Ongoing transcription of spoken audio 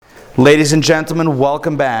Ladies and gentlemen,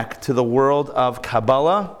 welcome back to the World of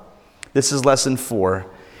Kabbalah. This is lesson 4.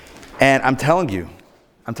 And I'm telling you,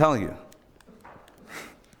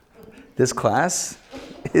 this class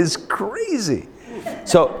is crazy.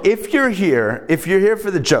 So if you're here for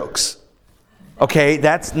the jokes, okay,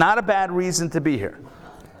 that's not a bad reason to be here.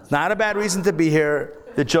 Not a bad reason to be here.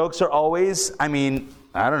 The jokes are always, I don't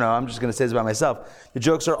know, I'm just going to say this about myself. The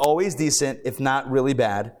jokes are always decent, if not really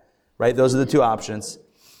bad, right? Those are the two options.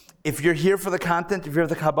 If you're here for the content, if you're here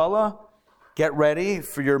for the Kabbalah, get ready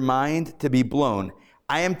for your mind to be blown.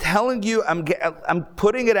 I am telling you, I'm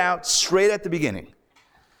putting it out straight at the beginning.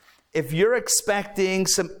 If you're expecting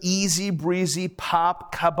some easy breezy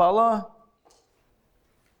pop Kabbalah,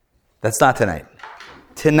 that's not tonight.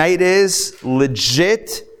 Tonight is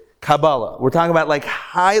legit Kabbalah. We're talking about like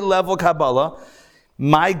high level Kabbalah.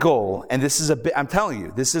 My goal, and this is I'm telling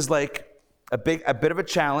you, this is like a bit of a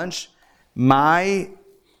challenge. My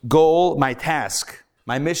goal, my task,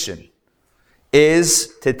 my mission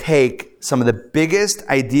is to take some of the biggest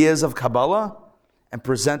ideas of Kabbalah and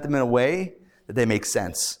present them in a way that they make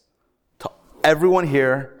sense. To everyone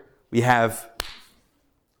here, we have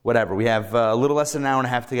a little less than an hour and a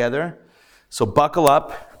half together. So buckle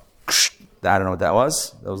up. I don't know what that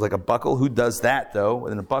was. That was like a buckle. Who does that though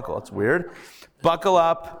within a buckle? It's weird. Buckle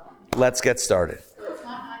up. Let's get started. It's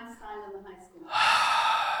not Einstein in the high school.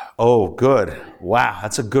 Oh, good. Wow,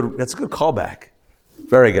 that's a good callback.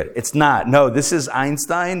 Very good. It's not. No, this is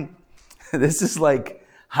Einstein. This is like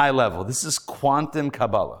high level. This is quantum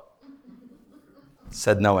Kabbalah.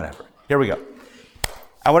 Said no one ever. Here we go.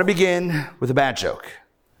 I want to begin with a bad joke.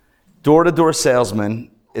 Door-to-door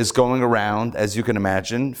salesman is going around, as you can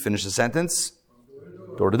imagine. Finish the sentence.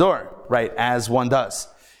 Door-to-door. Right, as one does.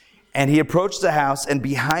 And he approached the house, and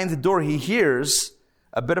behind the door he hears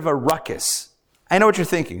a bit of a ruckus. I know what you're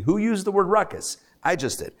thinking. Who used the word ruckus? I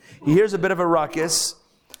just did. He hears a bit of a ruckus,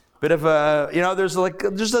 bit of a,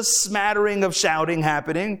 there's a smattering of shouting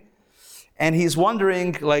happening. And he's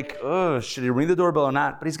wondering, should he ring the doorbell or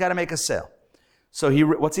not? But he's got to make a sale. So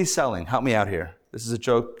what's he selling? Help me out here. This is a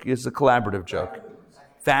joke. It's a collaborative joke.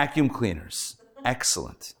 Vacuum cleaners.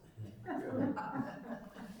 Excellent.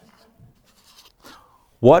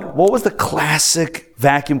 What was the classic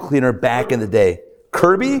vacuum cleaner back in the day?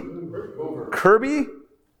 Kirby? Kirby?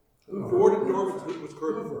 Door to door was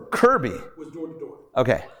Kirby. Kirby. Was door to door.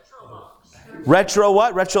 Okay. Retro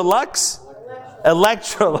what? Retrolux?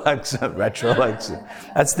 Electrolux. Retrolux.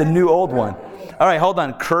 That's the new old one. All right, hold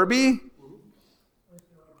on. Kirby?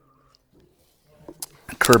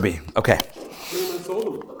 Kirby. Okay. A friend of mine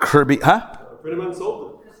sold them. Kirby, huh? A friend of mine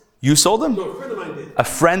sold them. You sold them? No, a friend of mine did. A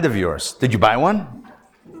friend of yours. Did you buy one?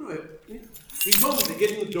 No, he told me to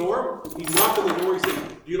get in the door. He knocked on the door. He said,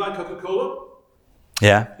 "Do you like Coca-Cola?"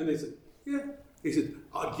 Yeah. And they said, "Yeah." He said,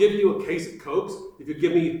 "I'll give you a case of Cokes if you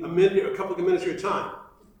give me a couple of minutes of your time."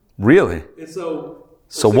 Really? And so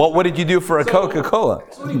what did you do for a Coca-Cola?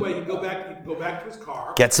 So anyway, he'd go back to his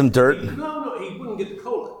car. Get some dirt? No, he wouldn't get the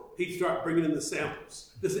cola. He'd start bringing in the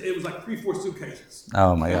samples. It was like 3-4 suitcases.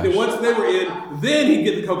 Oh my gosh. And then once they were in, then he'd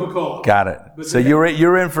get the Coca-Cola. Got it. But So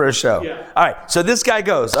you're in for a show. Yeah. All right. So this guy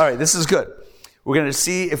goes. All right. This is good. We're going to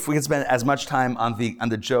see if we can spend as much time on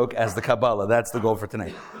the joke as the Kabbalah. That's the goal for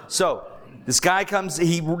tonight. So this guy comes.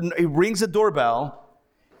 He rings the doorbell,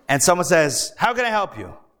 and someone says, "How can I help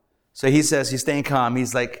you?" So he says, he's staying calm.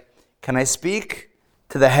 He's like, "Can I speak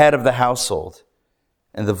to the head of the household?"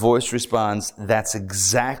 And the voice responds, "That's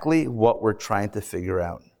exactly what we're trying to figure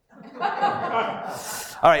out."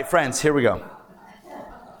 All right, friends, here we go.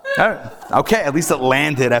 All right. Okay, at least it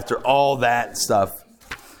landed after all that stuff.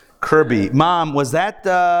 Kirby. Mom, was that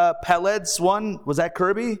Peled's one? Was that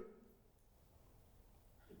Kirby?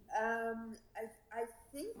 I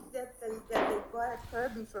think that they bought a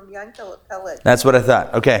Kirby from Yankel Pellet. That's what I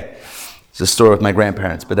thought. Okay. It's a story with my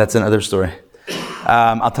grandparents, but that's another story.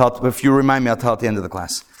 I'll tell it, if you remind me, I'll tell it at the end of the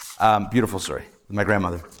class. Beautiful story with my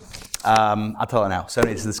grandmother. I'll tell it now. So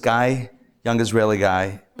anyways, this guy, young Israeli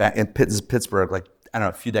guy, back in Pittsburgh,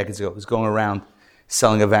 a few decades ago, was going around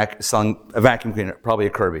selling a vacuum cleaner, probably a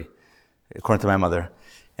Kirby, according to my mother.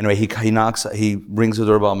 Anyway, he rings the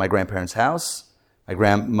doorbell at my grandparents' house. My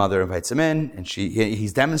grandmother invites him in, and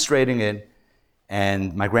he's demonstrating it.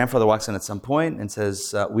 And my grandfather walks in at some point and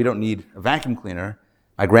says, "We don't need a vacuum cleaner."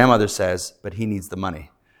 My grandmother says, "But he needs the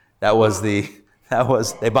money." They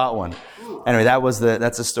bought one. Anyway,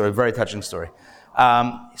 that's a story, very touching story.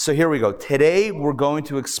 So here we go. Today we're going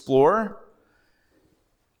to explore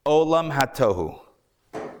Olam HaTohu,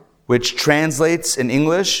 which translates in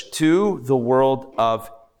English to the world of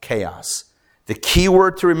chaos. The key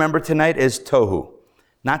word to remember tonight is Tohu.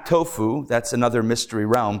 Not tofu, that's another mystery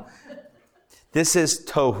realm. This is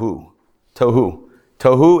Tohu. Tohu.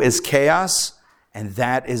 Tohu is chaos, and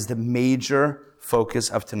that is the major focus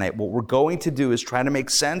of tonight. What we're going to do is try to make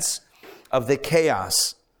sense of the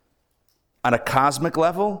chaos on a cosmic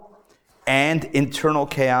level and internal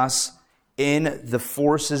chaos in the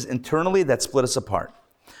forces internally that split us apart.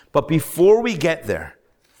 But before we get there,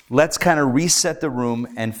 let's kind of reset the room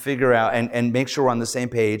and figure out and make sure we're on the same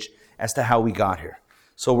page as to how we got here.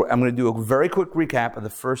 So I'm going to do a very quick recap of the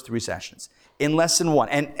first 3 sessions. In lesson 1,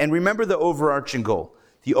 and remember the overarching goal.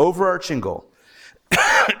 The overarching goal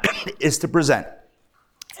is to present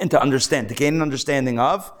and to understand, to gain an understanding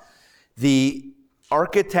of the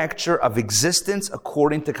architecture of existence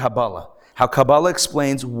according to Kabbalah. How Kabbalah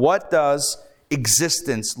explains what does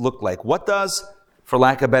existence look like. What does, for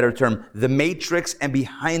lack of a better term, the matrix and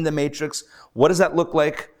behind the matrix, what does that look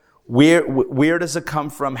like? Where does it come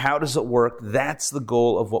from? How does it work? That's the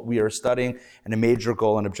goal of what we are studying and a major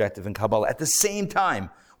goal and objective in Kabbalah. At the same time,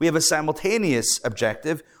 we have a simultaneous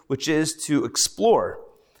objective, which is to explore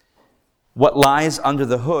what lies under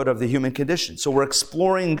the hood of the human condition. So we're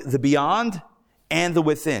exploring the beyond and the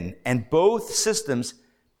within. And both systems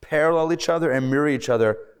parallel each other and mirror each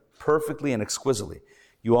other perfectly and exquisitely.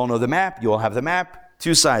 You all know the map. You all have the map.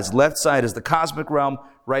 2 sides. Left side is the cosmic realm.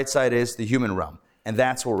 Right side is the human realm. And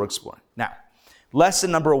that's what we're exploring. Now,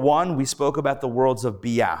 lesson number 1, we spoke about the worlds of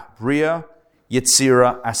Biyah, Bria,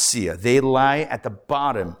 Yetzira, Asiya. They lie at the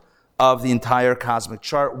bottom of the entire cosmic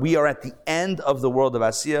chart. We are at the end of the world of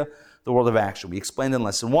Asiya, the world of action. We explained in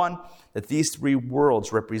lesson 1 that these 3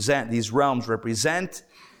 worlds these realms represent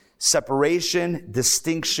separation,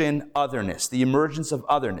 distinction, otherness, the emergence of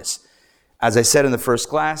otherness. As I said in the first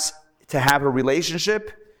class, to have a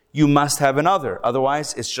relationship, you must have an other.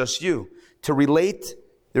 Otherwise, it's just you. To relate,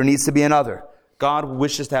 there needs to be an other. God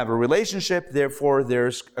wishes to have a relationship, therefore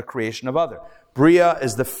there's a creation of other. Bria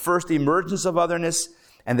is the first emergence of otherness,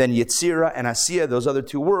 and then Yetzira and Asiya, those other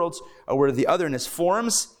 2 worlds, are where the otherness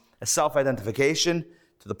forms a self-identification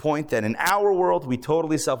to the point that in our world we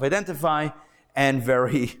totally self-identify, and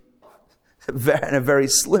in a very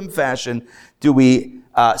slim fashion do we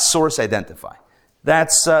source identify. That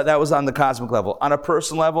was on the cosmic level. On a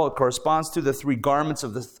personal level, it corresponds to the 3 garments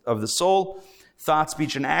of the soul, thought,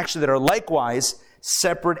 speech, and action that are likewise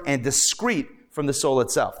separate and discrete from the soul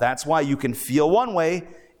itself. That's why you can feel one way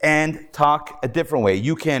and talk a different way.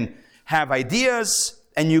 You can have ideas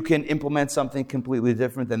and you can implement something completely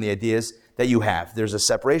different than the ideas that you have. There's a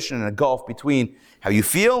separation and a gulf between how you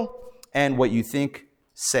feel and what you think,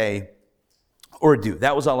 say, or do.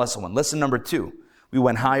 That was our lesson 1. Lesson number 2. We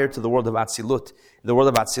went higher to the world of Atzilut. In the world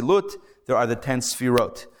of Atzilut, there are the 10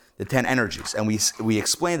 sfirot, the 10 energies. And we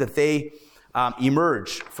explained that they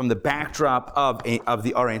emerge from the backdrop of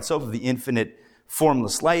the Or Ein Sof, of the infinite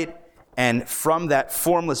formless light. And from that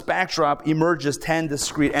formless backdrop emerges 10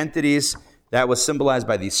 discrete entities that was symbolized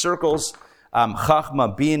by these circles.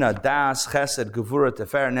 Chachma, Bina, Das, Chesed, Gevura,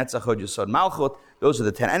 Tefer, Netzach, Hod, Yesod, Malchut. Those are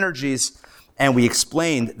the 10 energies. And we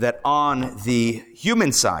explained that on the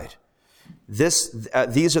human side,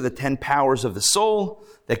 these are the 10 powers of the soul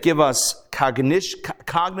that give us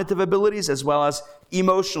cognitive abilities as well as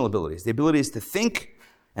emotional abilities. The abilities to think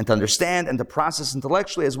and to understand and to process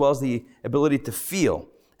intellectually, as well as the ability to feel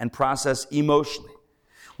and process emotionally.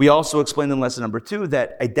 We also explained in lesson number 2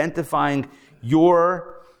 that identifying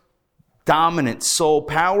your dominant soul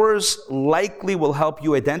powers likely will help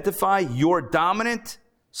you identify your dominant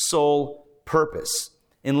soul purpose.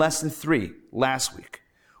 In lesson 3, last week,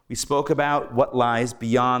 we spoke about what lies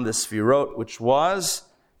beyond the Sfirot, which was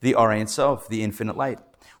the Or Ein Sof, the infinite light.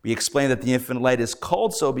 We explained that the infinite light is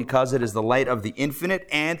called so because it is the light of the infinite,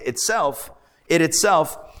 and it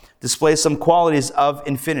itself displays some qualities of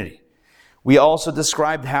infinity. We also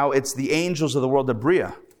described how it's the angels of the world of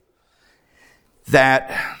Bria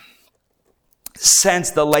that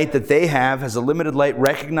sense the light that they have as a limited light,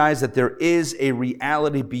 recognize that there is a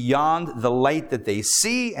reality beyond the light that they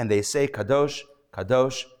see, and they say, Kadosh,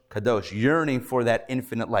 Kadosh, Kadosh, yearning for that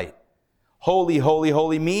infinite light. Holy, holy,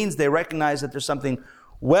 holy means they recognize that there's something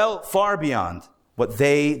well far beyond what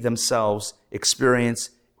they themselves experience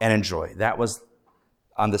and enjoy. That was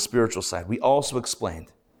on the spiritual side. We also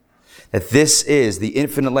explained that this is the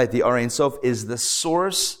infinite light, the Or Ein Sof, is the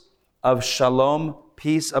source of shalom,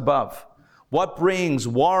 peace above. What brings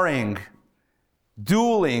warring,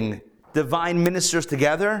 dueling, divine ministers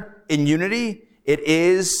together in unity? It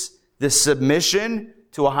is the submission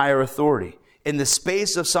to a higher authority. In the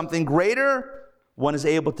space of something greater, one is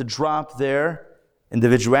able to drop their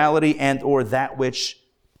individuality and or that which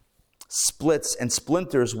splits and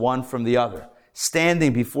splinters one from the other.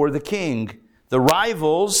 Standing before the king, the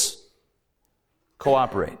rivals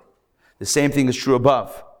cooperate. The same thing is true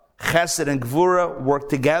above. Chesed and Gvura work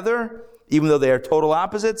together, even though they are total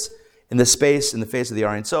opposites. In the face of the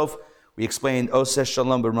Ein Sof, we explained Oseh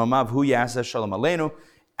Shalom b'Romav Hu Yaseh Shalom Aleinu.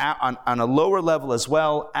 On a lower level as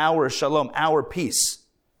well, our shalom, our peace,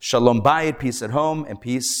 shalom bayit, peace at home, and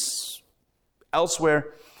peace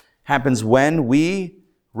elsewhere, happens when we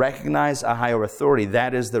recognize a higher authority.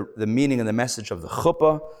 That is the meaning and the message of the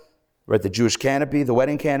chuppah, right? The Jewish canopy, the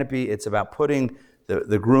wedding canopy. It's about putting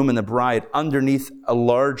the groom and the bride underneath a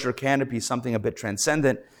larger canopy, something a bit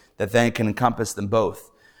transcendent that then can encompass them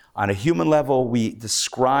both. On a human level, we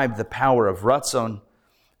describe the power of ratzon,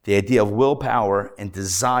 the idea of willpower and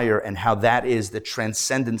desire, and how that is the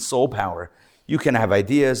transcendent soul power. You can have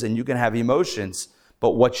ideas and you can have emotions,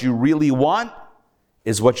 but what you really want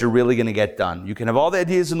is what you're really going to get done. You can have all the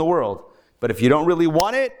ideas in the world, but if you don't really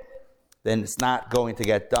want it, then it's not going to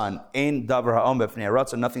get done. Ein davar ha'om b'fnei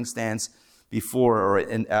haratzon, nothing stands before, or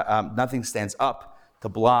nothing stands up to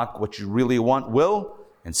block what you really want, will.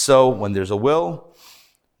 And so when there's a will,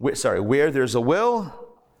 where there's a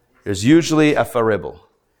will, there's usually a faribble.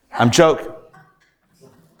 I'm joking.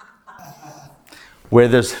 Where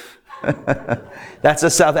there's, that's a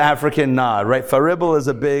South African nod, right? Faribble is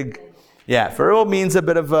a big, faribble means a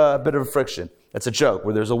bit of friction. That's a joke.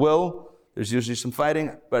 Where there's a will, there's usually some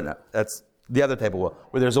fighting, but no, that's the other type of will.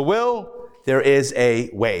 Where there's a will, there is a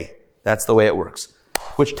way. That's the way it works.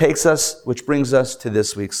 Which brings us to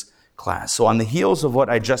this week's class. So on the heels of what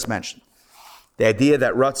I just mentioned, the idea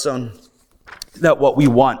that ratzon, that what we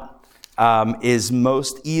want, is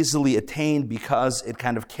most easily attained because it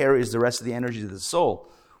kind of carries the rest of the energy of the soul.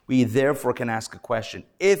 We therefore can ask a question.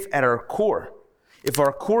 If our core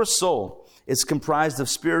soul is comprised of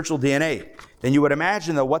spiritual DNA, then you would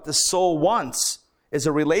imagine that what the soul wants is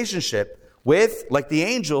a relationship with, like the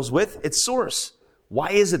angels, with its source.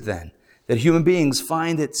 Why is it then that human beings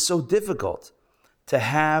find it so difficult to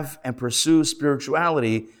have and pursue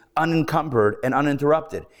spirituality unencumbered and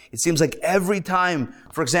uninterrupted? It seems like every time,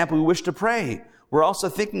 for example, we wish to pray, we're also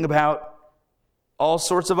thinking about all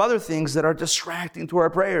sorts of other things that are distracting to our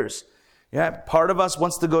prayers. Part of us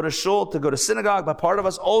wants to go to shul, to go to synagogue, but part of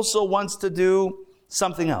us also wants to do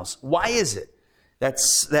something else. Why is it that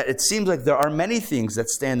it seems like there are many things that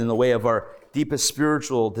stand in the way of our deepest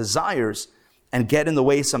spiritual desires and get in the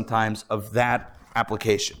way sometimes of that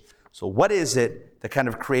application? So what is it that kind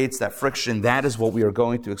of creates that friction? That is what we are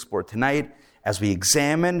going to explore tonight as we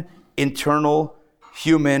examine internal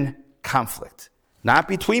human conflict. Not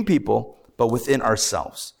between people, but within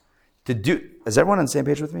ourselves. Is everyone on the same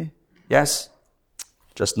page with me? Yes?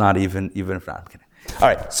 Just not even if not. I'm kidding. All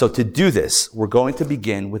right, so to do this, we're going to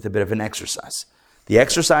begin with a bit of an exercise. The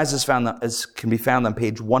exercise can be found on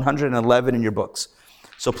page 111 in your books.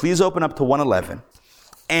 So please open up to 111.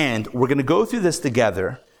 And we're going to go through this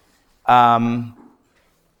together. Don't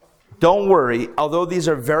worry, although these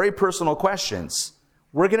are very personal questions,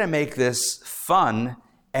 we're going to make this fun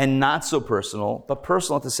and not so personal, but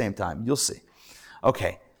personal at the same time. You'll see.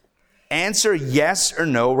 Okay. Answer yes or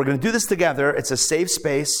no. We're going to do this together. It's a safe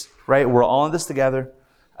space, right? We're all in this together.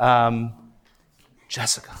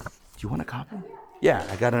 Jessica, do you want a copy? Yeah,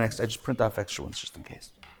 I got an extra. I just print off extra ones just in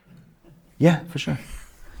case. Yeah, for sure.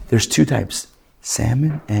 There's two types,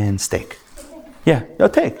 salmon and steak. Yeah, no,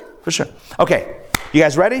 take, for sure. Okay, you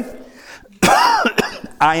guys ready?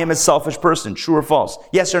 I am a selfish person, true or false?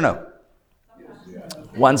 Yes or no? Yes.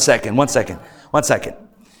 One second.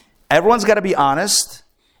 Everyone's got to be honest,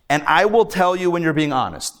 and I will tell you when you're being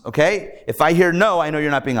honest, okay? If I hear no, I know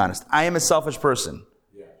you're not being honest. I am a selfish person.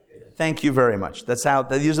 Yeah. Thank you very much. This is how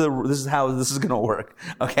this is going to work.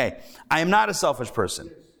 Okay. I am not a selfish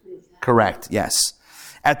person. Correct, yes.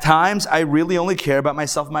 At times, I really only care about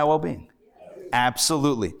myself and my well-being.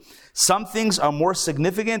 Absolutely. Some things are more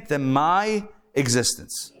significant than my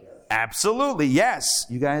existence. Absolutely, yes.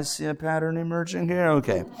 You guys see a pattern emerging here?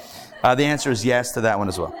 Okay. The answer is yes to that one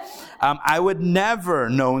as well. I would never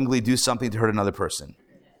knowingly do something to hurt another person.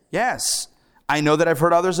 Yes. I know that I've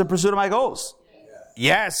hurt others in pursuit of my goals.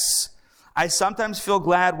 Yes. I sometimes feel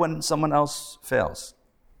glad when someone else fails.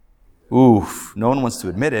 Oof, no one wants to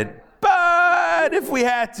admit it. But if we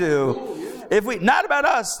had to, not about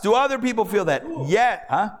us, do other people feel that? Yeah,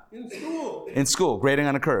 huh? In school, grading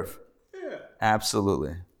on a curve. Yeah.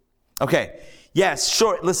 Absolutely. Okay. Yes,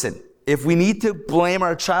 sure. Listen, if we need to blame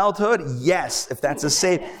our childhood, yes, if that's a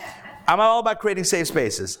safe. I'm all about creating safe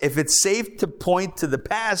spaces. If it's safe to point to the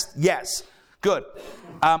past, yes. Good.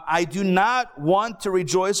 I do not want to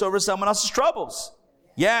rejoice over someone else's troubles.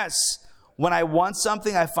 Yes. When I want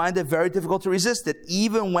something, I find it very difficult to resist it,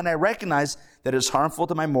 even when I recognize that it's harmful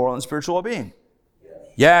to my moral and spiritual well-being.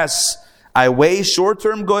 Yes. I weigh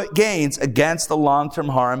short-term gains against the long-term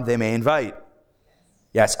harm they may invite.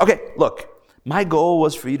 Yes. Okay, look. My goal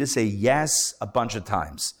was for you to say yes a bunch of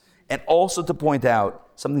times. And also to point out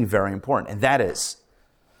something very important. And that is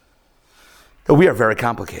that we are very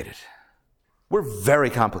complicated. We're very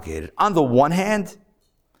complicated. On the one hand,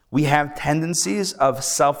 we have tendencies of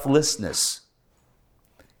selflessness,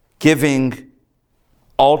 giving,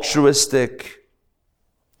 altruistic,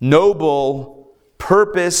 noble,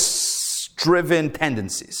 purpose-driven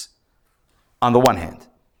tendencies on the one hand.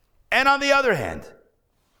 And on the other hand,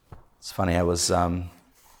 it's funny, I was, I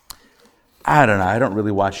don't know, I don't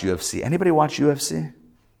really watch UFC. Anybody watch UFC?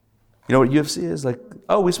 You know what UFC is? Like,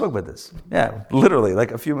 oh, we spoke about this. Yeah, literally,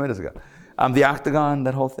 like a few minutes ago. The octagon,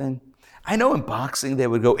 that whole thing. I know in boxing they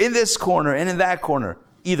would go in this corner and in that corner.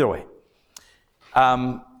 Either way.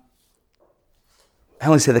 I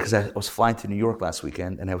only say that because I was flying to New York last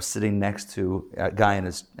weekend and I was sitting next to a guy and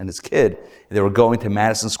his kid. And they were going to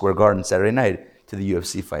Madison Square Garden Saturday night to the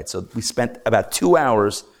UFC fight. So we spent about 2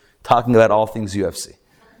 hours talking about all things UFC.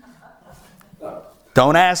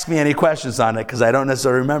 Don't ask me any questions on it because I don't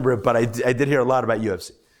necessarily remember it, but I did hear a lot about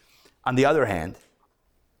UFC. On the other hand,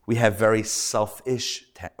 we have very selfish,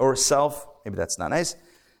 maybe that's not nice,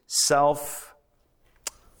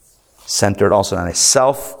 self-centered, also not nice,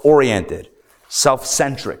 self-oriented,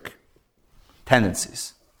 self-centric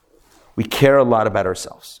tendencies. We care a lot about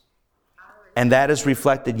ourselves. And that is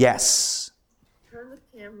reflected, yes. Turn the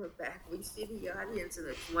camera back. We see the audience and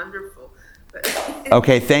it's wonderful.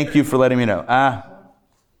 Okay, thank you for letting me know.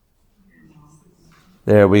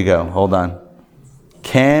 There we go. Hold on.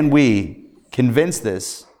 Can we convince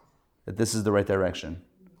this that this is the right direction?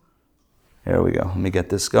 There we go. Let me get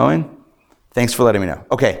this going. Thanks for letting me know.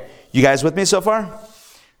 Okay, you guys with me so far?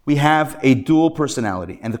 We have a dual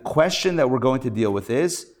personality. And the question that we're going to deal with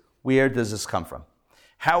is, where does this come from?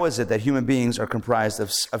 How is it that human beings are comprised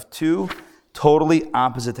of two totally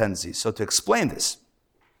opposite tendencies? So to explain this,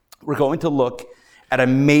 we're going to look at a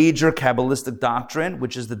major Kabbalistic doctrine,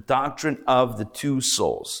 which is the doctrine of the two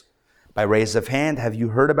souls. By raise of hand, have you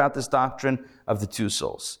heard about this doctrine of the two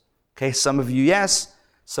souls? Okay, some of you, yes.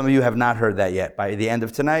 Some of you have not heard that yet. By the end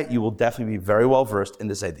of tonight, you will definitely be very well versed in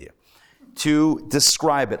this idea. To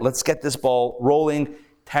describe it, let's get this ball rolling.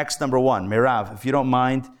 Text number 1. Mirav, if you don't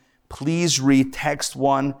mind, please read text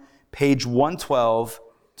 1, page 112,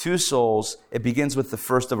 two souls. It begins with the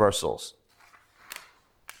first of our souls.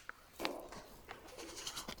 The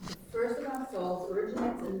first of our souls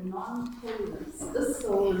originates in non-holiness. This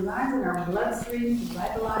soul resides in our bloodstream to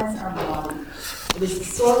vitalize our body. It is the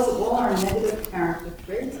source of all our negative character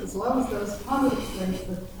traits, as well as those positive traits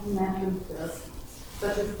that come naturally to us,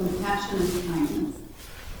 such as compassion and kindness.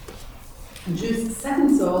 The Jew's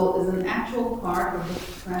second soul is an actual part of the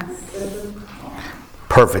transcendent soul.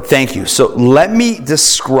 Perfect, thank you. So let me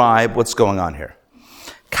describe what's going on here.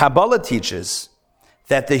 Kabbalah teaches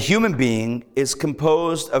that the human being is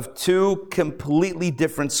composed of two completely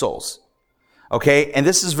different souls. Okay, and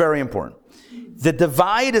this is very important. The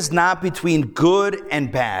divide is not between good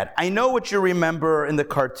and bad. I know what you remember in the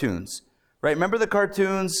cartoons, right? Remember the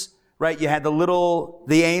cartoons, right? You had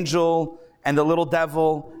the angel and the little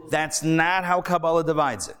devil. That's not how Kabbalah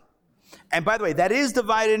divides it. And by the way, that is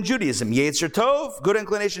divided in Judaism. Yetzer Tov, good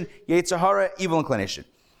inclination. Yetzer Hara, evil inclination.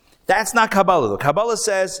 That's not Kabbalah though. Kabbalah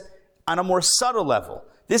says, on a more subtle level,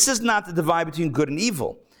 this is not the divide between good and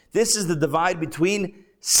evil. This is the divide between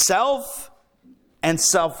self and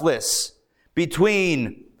selfless.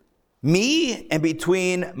 Between me and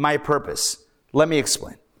between my purpose. Let me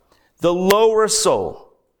explain. The lower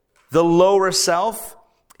soul, the lower self,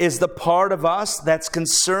 is the part of us that's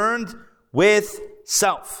concerned with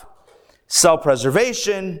self.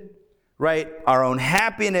 Self-preservation, right? Our own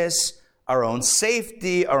happiness, our own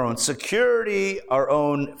safety, our own security, our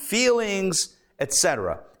own feelings,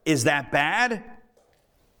 etc. Is that bad?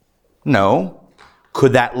 No.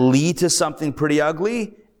 Could that lead to something pretty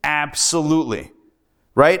ugly? Absolutely.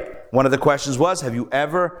 Right? One of the questions was, have you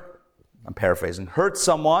ever, I'm paraphrasing, hurt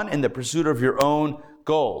someone in the pursuit of your own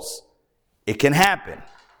goals? It can happen,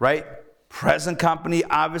 right? Present company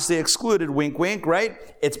obviously excluded, wink, wink, right?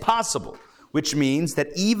 It's possible, which means that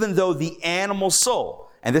even though the animal soul,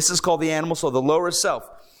 and this is called the animal soul, the lower self,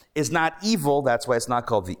 is not evil, that's why it's not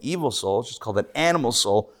called the evil soul, it's just called an animal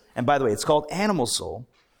soul. And by the way, it's called animal soul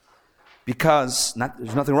because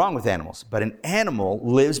there's nothing wrong with animals, but an animal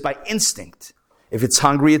lives by instinct. If it's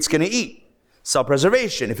hungry, it's going to eat.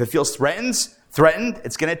 Self-preservation. If it feels threatened,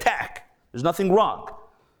 it's going to attack. There's nothing wrong.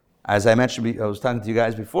 As I mentioned, I was talking to you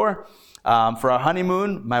guys before. For our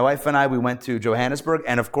honeymoon, my wife and I, we went to Johannesburg.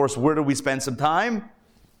 And of course, where did we spend some time?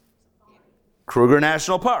 Kruger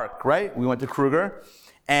National Park, right? We went to Kruger,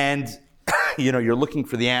 and you're looking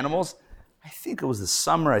for the animals. I think it was the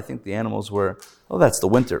summer. I think the animals were, that's the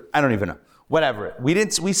winter. I don't even know. Whatever.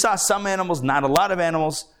 We saw some animals, not a lot of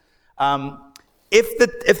animals.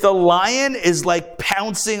 If the lion is like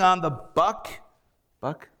pouncing on the buck,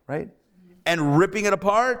 right? And ripping it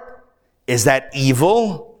apart, is that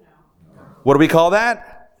evil? What do we call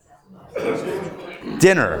that?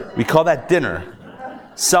 Dinner. We call that dinner.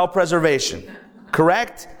 Self-preservation.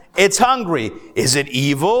 Correct? It's hungry. Is it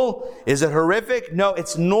evil? Is it horrific? No,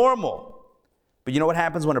 it's normal. But you know what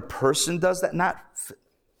happens when a person does that? Not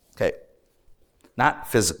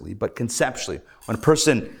physically, but conceptually. When a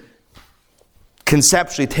person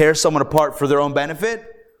conceptually tears someone apart for their own benefit,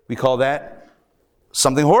 we call that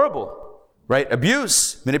something horrible, right?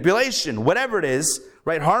 Abuse, manipulation, whatever it is,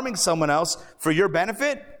 right? Harming someone else for your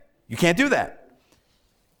benefit, you can't do that.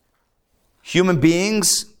 Human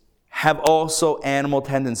beings have also animal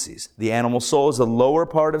tendencies. The animal soul is the lower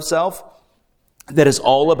part of self that is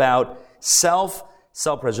all about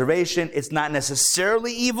self-preservation. It's not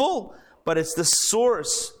necessarily evil, but it's the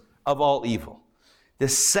source of all evil. The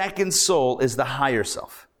second soul is the higher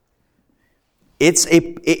self. It's the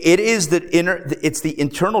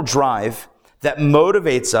internal drive that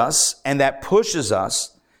motivates us and that pushes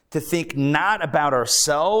us to think not about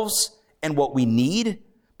ourselves and what we need,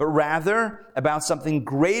 but rather about something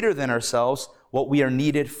greater than ourselves, what we are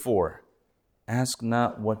needed for. Ask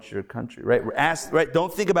not what your country, right?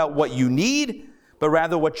 Don't think about what you need, but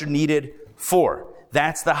rather what you're needed for.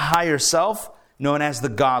 That's the higher self, known as the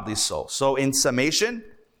godly soul. So in summation,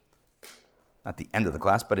 not the end of the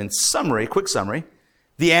class, but in summary, quick summary,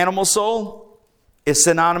 the animal soul is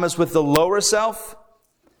synonymous with the lower self,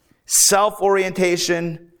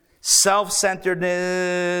 self-orientation,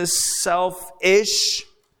 self-centeredness, selfish,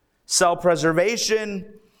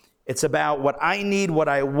 self-preservation. It's about what I need, what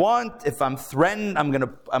I want. If I'm threatened,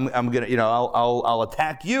 I'll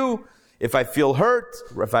attack you. If I feel hurt,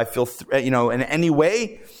 or if I feel, in any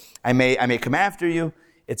way, I may come after you.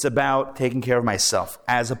 It's about taking care of myself,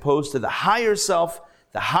 as opposed to the higher self,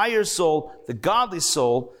 the higher soul, the godly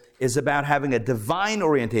soul is about having a divine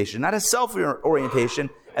orientation, not a self-orientation,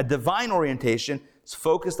 a divine orientation. It's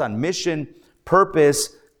focused on mission,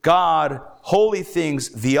 purpose, God, holy things,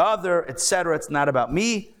 the other, etc. It's not about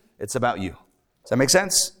me, it's about you. Does that make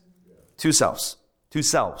sense? Two selves.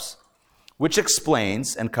 Which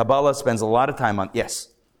explains, and Kabbalah spends a lot of time on, yes?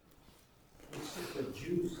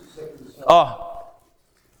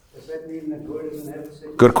 Does that mean that God doesn't have the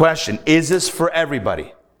same? Good question. Is this for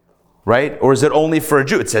everybody? Right? Or is it only for a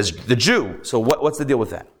Jew? It says the Jew. So what's the deal with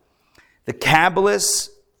that? The Kabbalists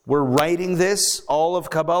were writing this. All of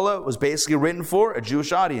Kabbalah was basically written for a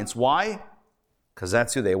Jewish audience. Why? Because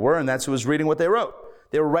that's who they were and that's who was reading what they wrote.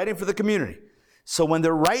 They were writing for the community. So when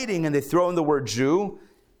they're writing and they throw in the word Jew,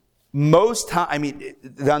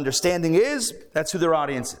 the understanding is that's who their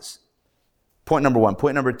audience is. Point number one.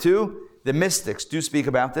 Point number two, the mystics do speak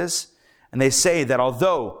about this. And they say that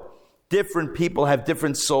although different people have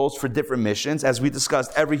different souls for different missions, as we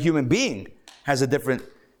discussed, every human being has a different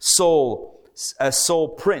soul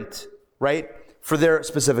print, right, for their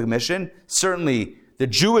specific mission. Certainly, the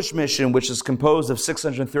Jewish mission, which is composed of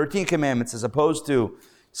 613 commandments, as opposed to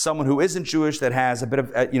someone who isn't Jewish that has a bit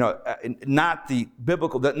of, not the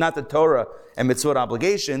biblical, not the Torah and mitzvot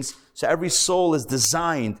obligations. So every soul is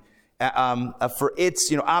designed for its,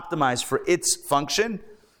 optimized for its function.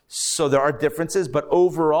 So there are differences, but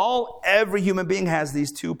overall, every human being has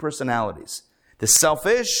these two personalities: the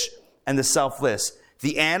selfish and the selfless,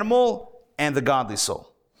 the animal and the godly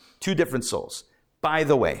soul. Two different souls. By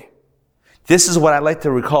the way, this is what I like to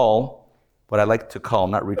call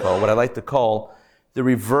the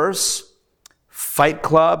reverse Fight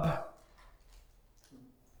Club.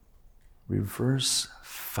 Reverse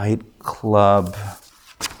Fight Club.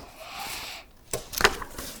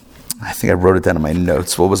 I think I wrote it down in my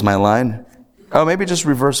notes. What was my line? Oh, maybe just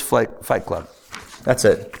reverse Fight Club. That's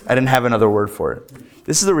it. I didn't have another word for it.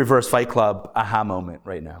 This is a reverse Fight Club aha moment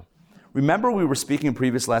right now. Remember we were speaking in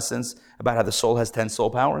previous lessons about how the soul has 10 soul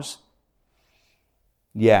powers?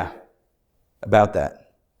 Yeah, about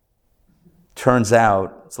that. Turns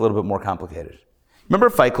out it's a little bit more complicated. Remember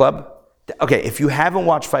Fight Club? Okay, if you haven't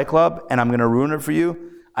watched Fight Club and I'm going to ruin it for you,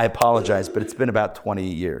 I apologize, but it's been about 20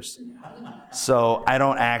 years. So I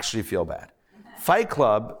don't actually feel bad. Fight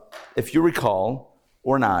Club, if you recall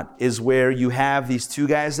or not, is where you have these two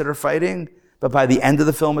guys that are fighting, but by the end of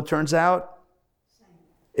the film, it turns out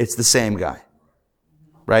it's the same guy,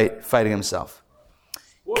 right? Fighting himself.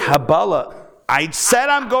 Kabbalah, I said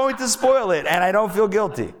I'm going to spoil it, and I don't feel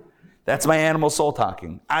guilty. That's my animal soul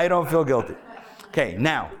talking. I don't feel guilty. Okay,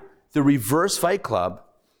 now, the reverse Fight Club,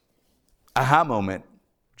 aha moment,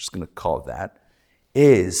 I'm just going to call it that,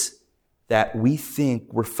 is that we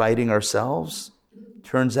think we're fighting ourselves.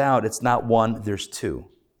 Turns out it's not one, there's two.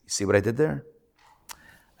 You see what I did there?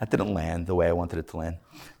 That didn't land the way I wanted it to land.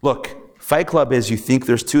 Look, Fight Club is you think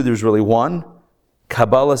there's two, there's really one.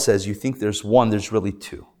 Kabbalah says you think there's one, there's really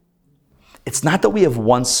two. It's not that we have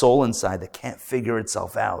one soul inside that can't figure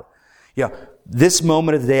itself out. This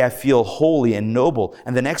moment of the day I feel holy and noble,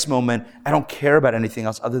 and the next moment I don't care about anything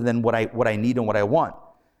else other than what I need and what I want.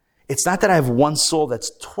 It's not that I have one soul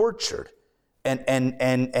that's tortured and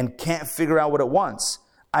can't figure out what it wants.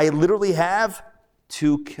 I literally have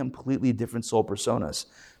two completely different soul personas.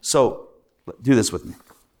 So do this with me.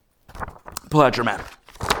 Pull out your map.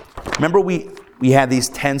 Remember we had these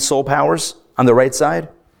 10 soul powers on the right side?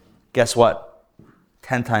 Guess what?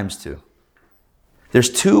 10 times 2. There's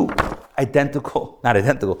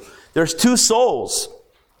there's two souls,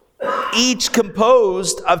 each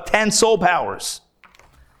composed of 10 soul powers.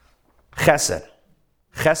 Chesed.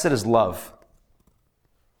 Chesed is love.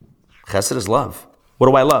 Chesed is love. What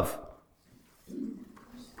do I love?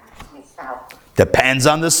 Depends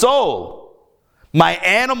on the soul. My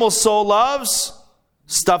animal soul loves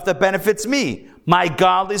stuff that benefits me. My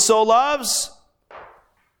godly soul loves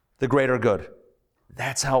the greater good.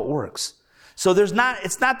 That's how it works. So it's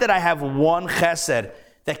not that I have one chesed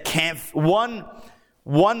that can't, one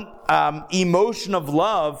emotion of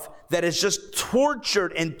love that is just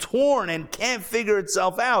tortured and torn and can't figure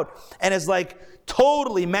itself out and is like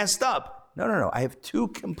totally messed up. No. I have two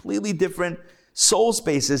completely different soul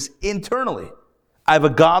spaces internally. I have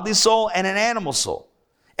a godly soul and an animal soul.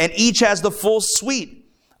 And each has the full suite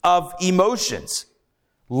of emotions,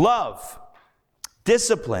 love,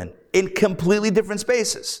 discipline in completely different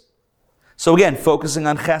spaces. So again, focusing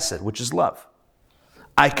on chesed, which is love.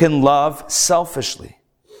 I can love selfishly.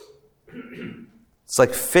 It's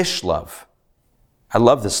like fish love. I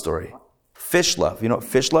love this story. Fish love. You know what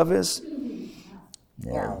fish love is?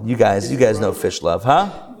 Yeah. You guys know fish love,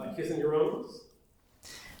 huh? Like kissing your own?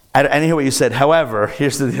 I didn't hear what you said. However,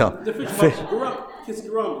 here's the deal. The fish grew up kissing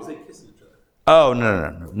your own because they kiss each other. Oh,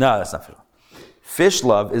 no. No, that's not fish love. Fish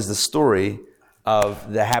love is the story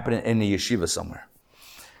of that happened in a yeshiva somewhere.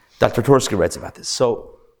 Dr. Torsky writes about this.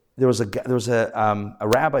 So there was a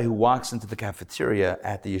rabbi who walks into the cafeteria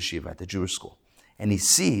at the yeshiva, at the Jewish school, and he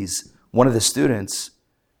sees one of the students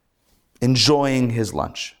enjoying his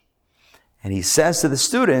lunch. And he says to the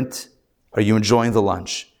student, "Are you enjoying the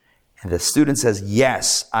lunch?" And the student says,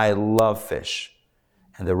 "Yes, I love fish."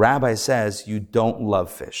 And the rabbi says, "You don't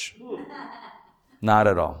love fish." Not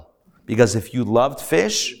at all. Because if you loved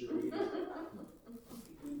fish,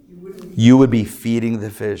 you would be feeding the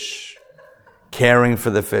fish, caring for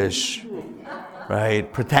the fish,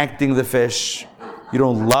 right? Protecting the fish. You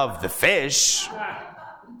don't love the fish.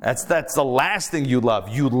 That's the last thing you love.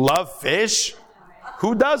 You love fish?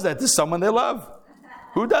 Who does that to someone they love?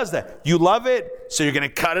 Who does that? You love it, so you're going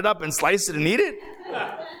to cut it up and slice it and eat it?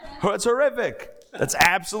 Oh, that's horrific. That's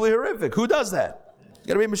absolutely horrific. Who does that? You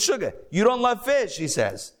got to be Meshuggah. You don't love fish, he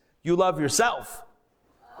says. You love yourself.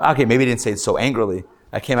 Okay, maybe he didn't say it so angrily.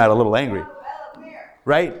 I came out a little angry.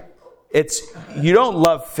 Right? You don't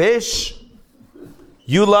love fish.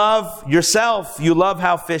 You love yourself. You love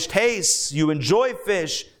how fish tastes. You enjoy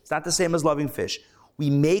fish. It's not the same as loving fish. We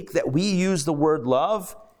use the word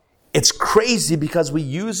love. It's crazy because we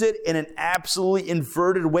use it in an absolutely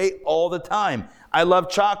inverted way all the time. I love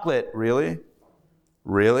chocolate. Really?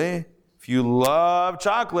 Really? If you love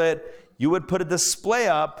chocolate, you would put a display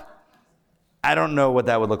up. I don't know what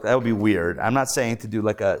that would look like. That would be weird. I'm not saying to do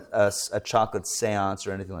like a chocolate seance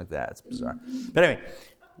or anything like that. It's bizarre. But anyway,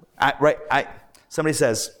 somebody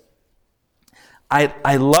says,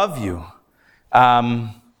 I love you.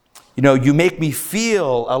 You make me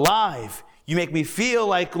feel alive. You make me feel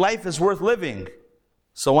like life is worth living.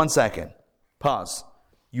 So 1 second. Pause.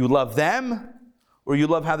 You love them or you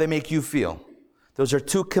love how they make you feel? Those are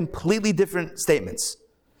two completely different statements.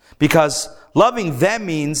 Because loving them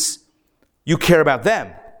means you care about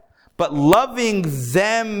them. But loving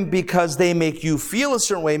them because they make you feel a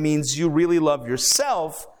certain way means you really love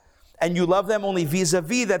yourself, and you love them only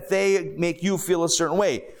vis-a-vis that they make you feel a certain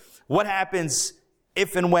way. What happens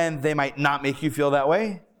if and when they might not make you feel that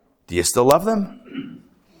way? Do you still love them?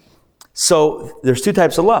 So there's two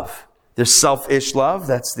types of love. There's selfish love.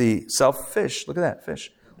 That's the selfish. Look at that,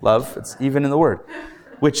 fish. Love. It's even in the word.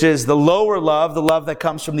 Which is the lower love, the love that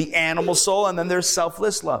comes from the animal soul. And then there's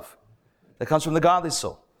selfless love that comes from the godly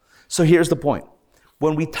soul. So here's the point.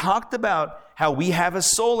 When we talked about how we have a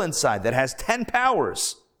soul inside that has 10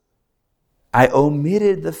 powers, I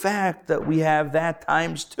omitted the fact that we have that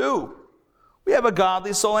times two. We have a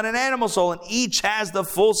godly soul and an animal soul, and each has the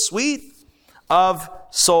full suite of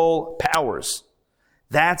soul powers.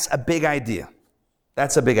 That's a big idea.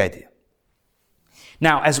 That's a big idea.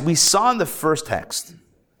 Now, as we saw in the first text,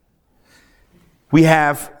 we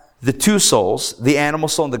have the two souls, the animal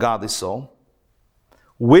soul and the godly soul.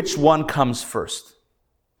 Which one comes first?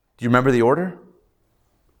 Do you remember the order?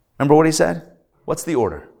 Remember what he said? What's the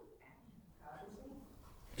order?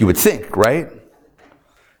 You would think, right?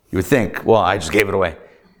 You would think, well, I just gave it away.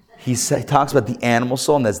 He talks about the animal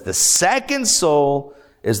soul, and that's the second soul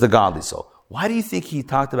is the godly soul. Why do you think he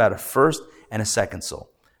talked about a first and a second soul?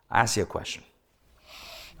 I ask you a question.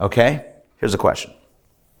 Okay? Here's a question.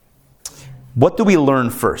 What do we learn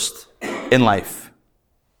first in life?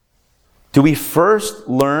 Do we first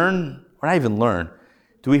learn, or not even learn,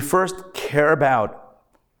 do we first care about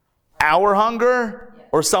our hunger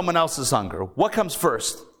or someone else's hunger? What comes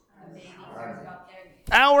first?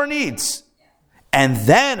 Our needs. And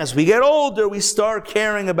then as we get older, we start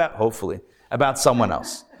caring about, hopefully, about someone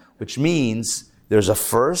else. Which means there's a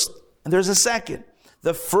first and there's a second.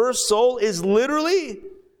 The first soul is literally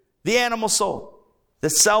the animal soul, the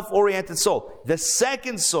self-oriented soul. The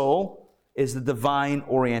second soul is the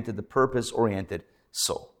divine-oriented, the purpose-oriented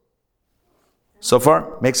soul. So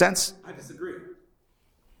far, make sense? I disagree.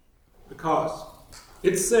 Because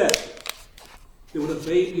it said that when a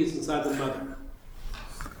baby is inside the mother,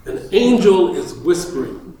 an angel is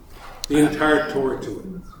whispering the entire Torah to it.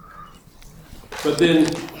 But then,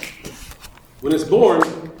 when it's born,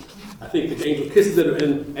 I think the angel kisses it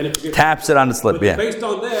and it taps it on its lip, yeah. Based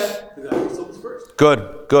on that, the godly soul was first.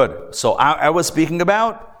 Good. So I was speaking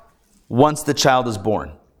about once the child is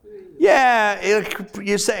born. Yeah,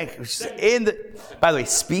 you're saying, by the way,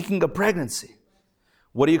 speaking of pregnancy,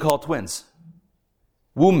 what do you call twins?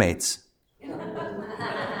 Womb mates.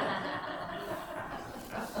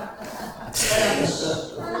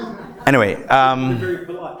 Anyway, very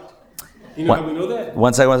polite. You know how we know that?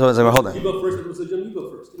 One second, hold on. You go first, you go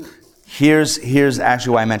first. Here's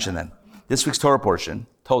actually why I mentioned that. This week's Torah portion,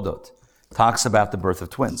 Toldot, talks about the birth of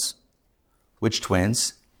twins. Which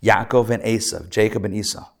twins? Yaakov and Esav, Jacob and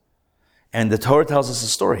Esau. And the Torah tells us a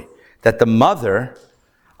story that the mother,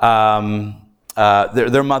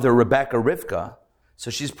 their mother Rebecca, Rivka, so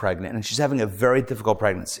she's pregnant and she's having a very difficult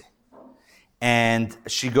pregnancy. And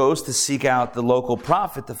she goes to seek out the local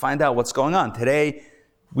prophet to find out what's going on. Today,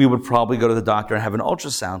 we would probably go to the doctor and have an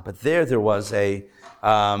ultrasound, but there was an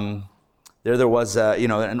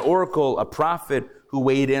oracle, a prophet who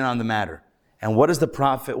weighed in on the matter. And what does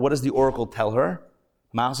the oracle tell her?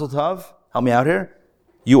 Mazel tov, help me out here.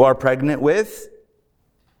 You are pregnant with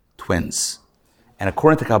twins. And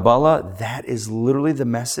according to Kabbalah, that is literally the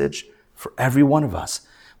message for every one of us.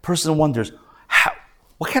 Person wonders,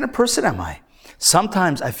 what kind of person am I?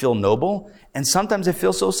 Sometimes I feel noble, and sometimes I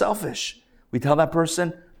feel so selfish. We tell that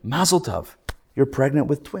person, Mazel tov, you're pregnant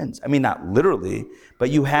with twins. I mean, not literally, but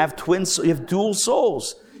you have twins, you have dual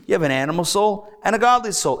souls. You have an animal soul and a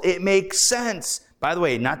godly soul. It makes sense. By the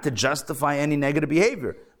way, not to justify any negative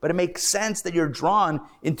behavior, but it makes sense that you're drawn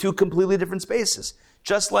in two completely different spaces.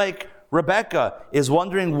 Just like Rebecca is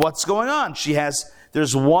wondering what's going on.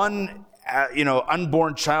 There's one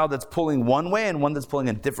unborn child that's pulling one way and one that's pulling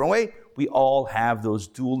a different way. We all have those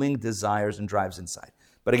dueling desires and drives inside.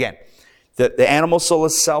 But again, the animal soul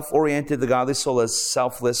is self-oriented. The godly soul is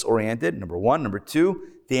selfless-oriented, number one. Number two,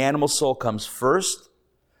 the animal soul comes first.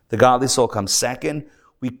 The godly soul comes second.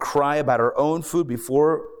 We cry about our own food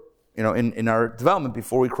before, in our development,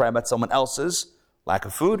 before we cry about someone else's lack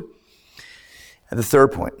of food. And the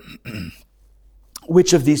third point,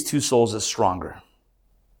 which of these two souls is stronger?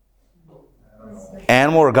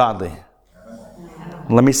 Animal or godly?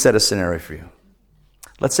 Let me set a scenario for you.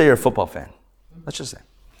 Let's say you're a football fan.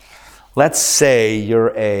 Let's say you're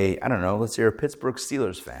a Pittsburgh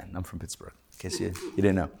Steelers fan. I'm from Pittsburgh, in case you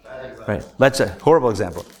didn't know. Right. Horrible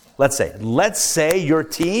example. Let's say your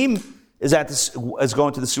team is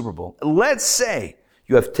going to the Super Bowl. Let's say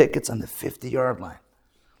you have tickets on the 50-yard line,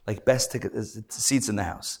 like best seats in the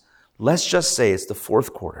house. Let's just say it's the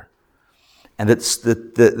fourth quarter, and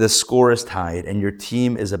the score is tied, and your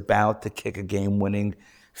team is about to kick a game-winning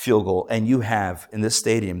field goal, and you have, in this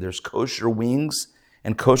stadium, there's kosher wings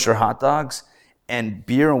and kosher hot dogs and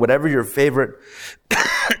beer and whatever your favorite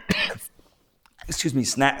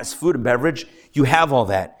snacks, food and beverage, you have all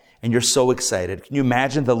that, and you're so excited. Can you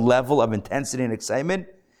imagine the level of intensity and excitement?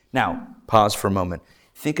 Now, pause for a moment.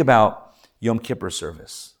 Think about Yom Kippur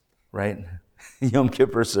service, right? Yom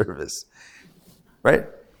Kippur service, right?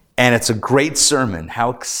 And it's a great sermon. How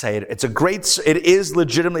excited. It is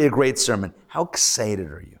legitimately a great sermon. How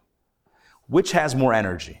excited are you? Which has more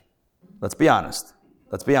energy? Let's be honest.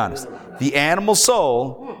 The animal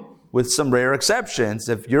soul, with some rare exceptions,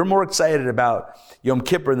 if you're more excited about Yom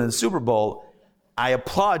Kippur than the Super Bowl, I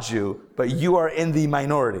applaud you, but you are in the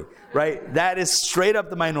minority, right? That is straight up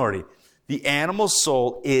the minority. The animal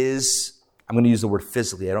soul is, I'm going to use the word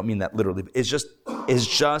physically, I don't mean that literally, but is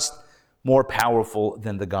just more powerful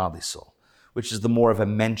than the godly soul, which is the more of a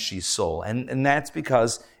menschy soul. And that's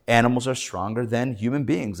because animals are stronger than human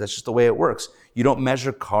beings. That's just the way it works. You don't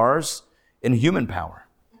measure cars in human power.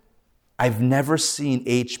 I've never seen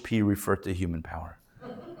HP refer to human power.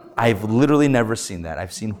 I've literally never seen that.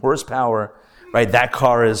 I've seen horsepower, right? That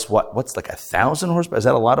car is what's like 1,000 horsepower? Is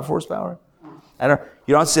that a lot of horsepower? You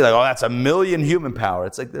don't see like, oh, that's 1,000,000 human power.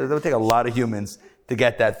 It's like, it would take a lot of humans to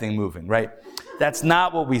get that thing moving, right? That's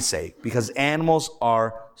not what we say, because animals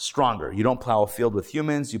are stronger. You don't plow a field with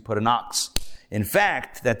humans, you put an ox. In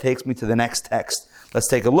fact, that takes me to the next text. Let's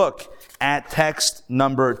take a look at text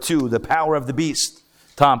number 2, the power of the beast.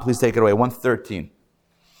 Tom, please take it away, 113.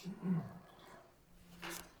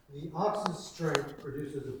 The ox's strength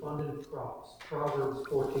produces abundant crops. Proverbs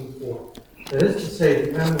 14:4. That is to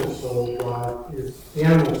say, the animal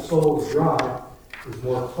soul's drive is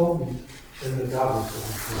more potent than the godly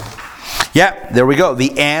soul's drive. Yeah, there we go.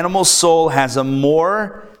 The animal soul has a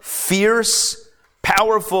more fierce,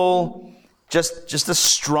 powerful, just a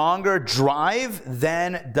stronger drive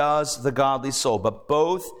than does the godly soul. But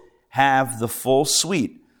both have the full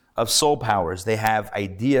suite of soul powers. They have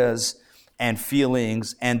ideas and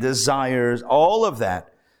feelings and desires. All of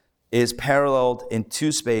that is paralleled in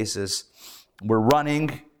two spaces. We're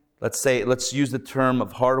running, let's use the term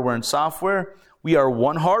of hardware and software. We are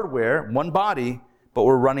one hardware, one body, but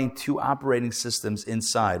we're running two operating systems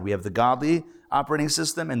inside. We have the godly operating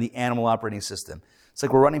system and the animal operating system. It's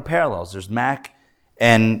like we're running parallels. There's Mac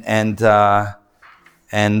there's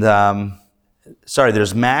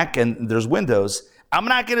Mac and there's Windows. I'm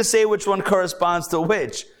not going to say which one corresponds to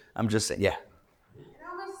which. I'm just saying, yeah. It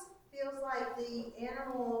almost feels like the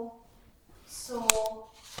animal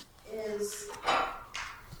soul is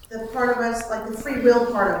the part of us, like the free will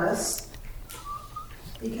part of us,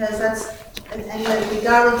 because that's, and the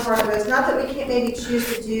godly part of us. Not that we can't maybe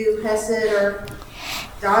choose to do Hesed or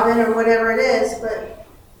Davin or whatever it is, but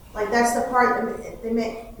like that's the part that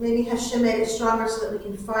maybe Hashem made it stronger so that we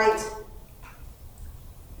can fight.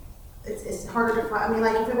 It's harder to fight. I mean,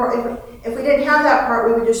 like if we didn't have that part,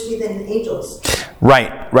 we would just be the angels.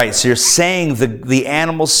 Right. So you're saying the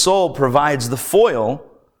animal soul provides the foil,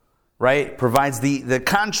 right? Provides the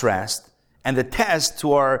contrast and the test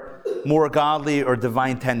to our more godly or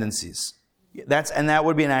divine tendencies. That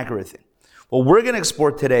would be an accurate thing. What we're going to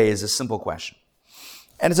explore today is a simple question.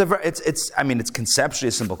 And it's conceptually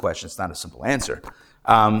a simple question. It's not a simple answer.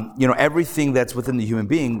 Everything that's within the human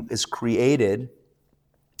being is created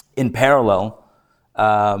in parallel,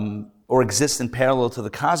 or exists in parallel to the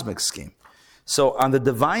cosmic scheme. So on the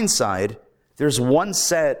divine side, there's one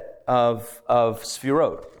set of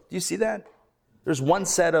sphirot. Do you see that? There's one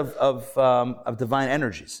set of divine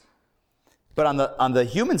energies. But on the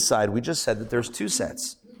human side, we just said that there's two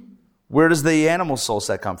sets. Where does the animal soul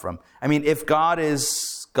set come from? I mean, if God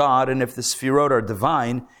is God, and if the sphirot are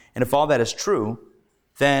divine, and if all that is true,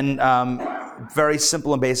 then very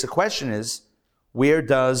simple and basic question is, where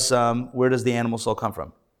does the animal soul come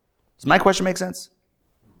from? Does my question make sense?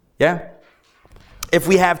 Yeah? If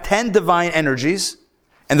we have 10 divine energies,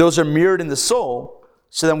 and those are mirrored in the soul,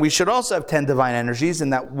 so then we should also have 10 divine energies,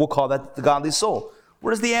 and that we'll call that the godly soul.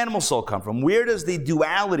 Where does the animal soul come from? Where does the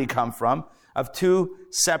duality come from of two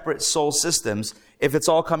separate soul systems if it's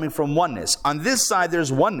all coming from oneness? On this side,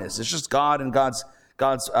 there's oneness. It's just God and God's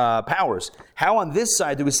powers. How on this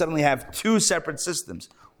side do we suddenly have two separate systems?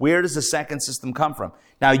 Where does the second system come from?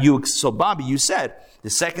 Now, Bobby, you said the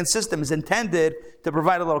second system is intended to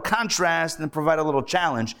provide a little contrast and provide a little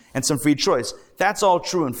challenge and some free choice. That's all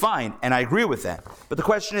true and fine, and I agree with that. But the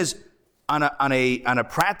question is, on a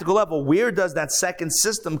practical level, where does that second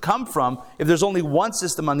system come from if there's only one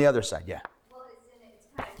system on the other side? Yeah. Well, it's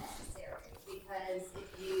kind of necessary, because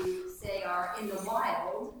if you say are in the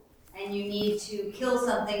wild and you need to kill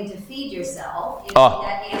something to feed yourself, you need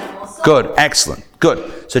that animal soul. Good, excellent,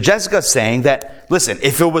 good. So Jessica's saying that, listen,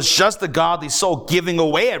 if it was just the godly soul giving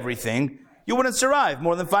away everything, you wouldn't survive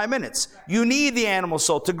more than 5 minutes. You need the animal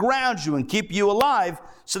soul to ground you and keep you alive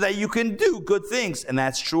so that you can do good things, and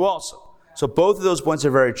that's true also. So both of those points are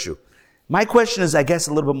very true. My question is, I guess,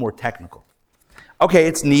 a little bit more technical. Okay,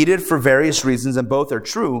 it's needed for various reasons, and both are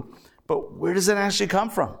true, but where does it actually come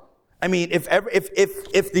from? I mean, if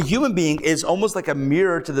the human being is almost like a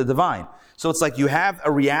mirror to the divine, so it's like you have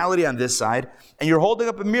a reality on this side, and you're holding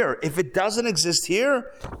up a mirror. If it doesn't exist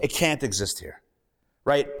here, it can't exist here,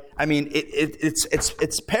 right? I mean,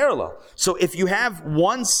 it's parallel. So if you have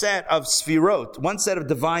one set of sfirot, one set of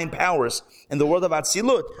divine powers in the world of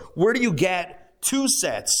Atzilut, where do you get two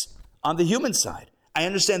sets on the human side? I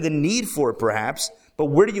understand the need for it, perhaps, but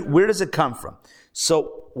where does it come from?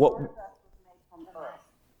 So what?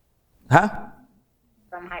 Huh?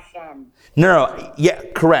 From Hashem. No, yeah,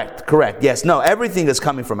 correct, yes. No, everything is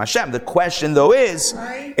coming from Hashem. The question, though, is,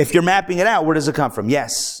 if you're mapping it out, where does it come from?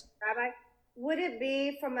 Yes? Rabbi, would it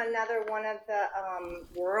be from another one of the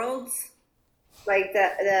worlds? Like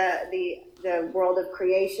the world of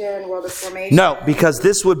creation, world of formation? No, because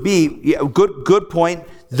this would be, good point.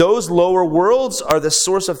 Those lower worlds are the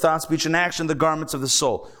source of thought, speech, and action, the garments of the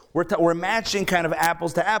soul. We're matching kind of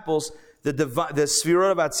apples to apples, the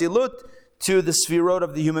sfirot of Atzilut to the sfirot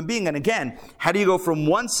of the human being. And again, how do you go from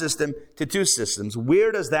one system to two systems?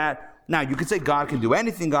 Where does that... Now, you could say God can do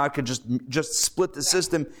anything. God can just split the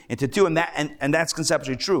system into two, and that's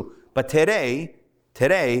conceptually true. But today,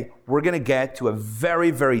 we're going to get to a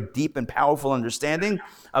very, very deep and powerful understanding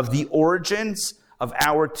of the origins of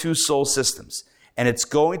our two soul systems. And it's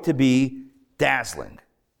going to be dazzling.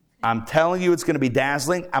 I'm telling you it's going to be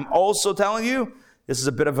dazzling. I'm also telling you, this is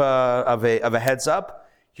a bit of a heads up,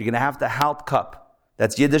 you're going to have to halt cup.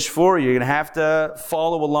 That's Yiddish for you're going to have to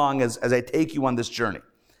follow along as I take you on this journey.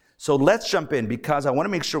 So let's jump in, because I want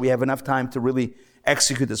to make sure we have enough time to really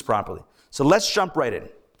execute this properly. So let's jump right in.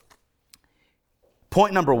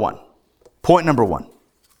 Point number one.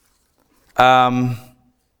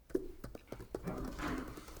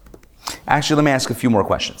 Actually, let me ask a few more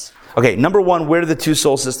questions. Okay, number one, where do the two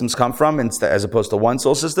soul systems come from as opposed to one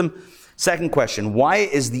soul system? Second question, why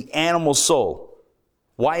is the animal soul,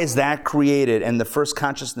 why is that created and the first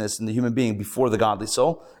consciousness in the human being before the godly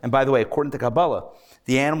soul? And by the way, according to Kabbalah,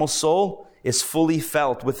 the animal soul is fully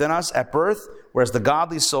felt within us at birth, whereas the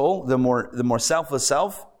godly soul, the more selfless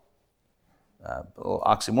self, a little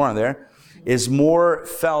oxymoron there, is more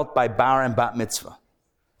felt by bar and bat mitzvah.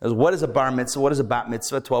 What is a bar mitzvah? What is a bat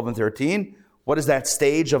mitzvah? 12 and 13. What is that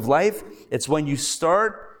stage of life? It's when you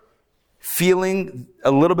start feeling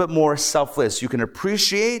a little bit more selfless. You can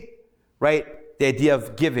appreciate, right, the idea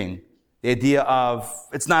of giving, the idea of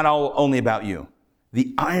it's not all only about you.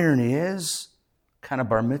 The irony is, kind of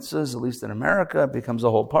bar mitzvahs, at least in America, it becomes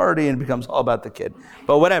a whole party and it becomes all about the kid.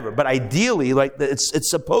 But whatever. But ideally, like it's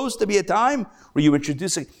supposed to be a time where you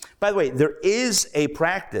introduce it. By the way, there is a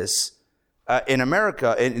practice in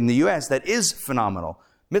America, in the U.S., that is phenomenal.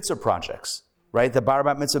 Mitzvah projects, right? The bar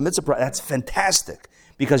bat mitzvah project, that's fantastic.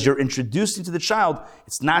 Because you're introducing to the child,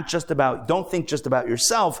 it's not just about, don't think just about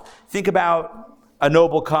yourself. Think about a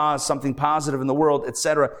noble cause, something positive in the world,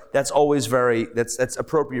 etc. That's always that's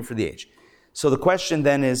appropriate for the age. So the question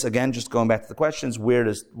then is, again, just going back to the questions, where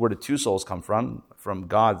do two souls come from? From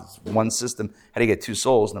God's one system. How do you get two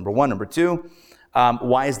souls? Number one. Number two,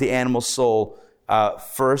 why is the animal soul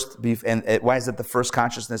first, and why is it the first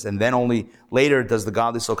consciousness, and then only later does the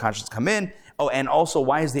godly soul consciousness come in? Oh, and also,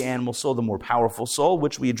 why is the animal soul the more powerful soul,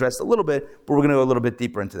 which we addressed a little bit, but we're going to go a little bit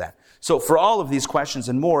deeper into that. So for all of these questions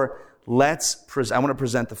and more, I want to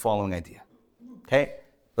present the following idea. Okay?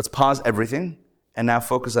 Let's pause everything and now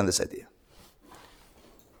focus on this idea.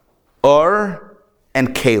 Or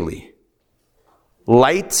and Keli,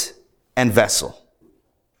 light and vessel.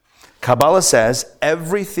 Kabbalah says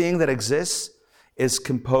everything that exists is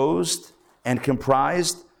composed and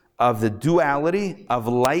comprised of the duality of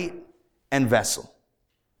light and vessel.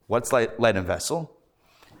 What's light and vessel?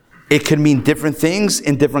 It can mean different things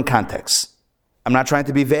in different contexts. I'm not trying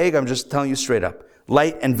to be vague, I'm just telling you straight up.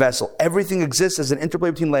 Light and vessel. Everything exists as an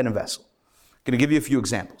interplay between light and vessel. I'm going to give you a few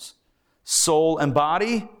examples. Soul and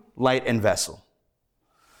body, light and vessel.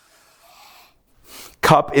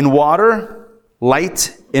 Cup in water,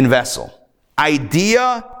 light in vessel.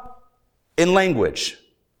 Idea in language,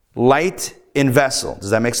 light in vessel.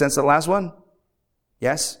 Does that make sense, that last one?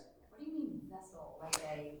 Yes? What do you mean vessel?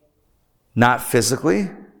 Not physically.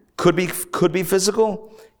 Could be physical.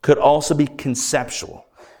 Could also be conceptual.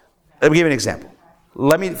 Let me give you an example.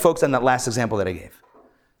 Let me focus on that last example that I gave.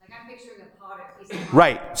 Like I'm picturing a pot or piece of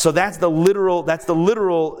Right. So that's the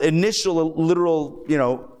initial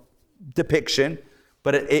literal, depiction,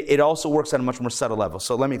 but it also works on a much more subtle level.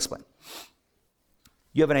 So let me explain.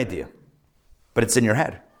 You have an idea, but it's in your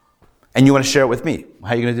head, and you want to share it with me. How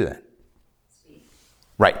are you going to do that? speak.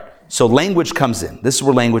 Right. So language comes in. This is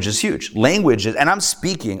where language is huge. Language is, and I'm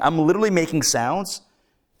speaking. I'm literally making sounds,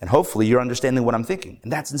 and hopefully you're understanding what I'm thinking.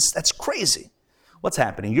 And that's crazy. What's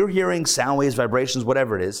happening? You're hearing sound waves, vibrations,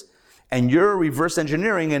 whatever it is, and you're reverse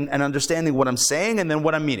engineering and understanding what I'm saying and then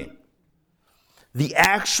what I'm meaning. The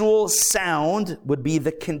actual sound would be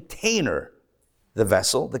the container, the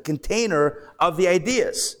vessel, the container of the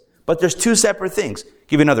ideas. But there's two separate things. I'll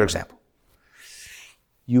give you another example.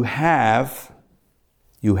 You have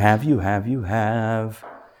this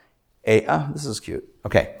is cute.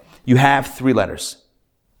 Okay. You have 3 letters.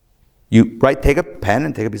 You take a pen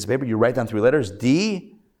and take a piece of paper, you write down 3 letters,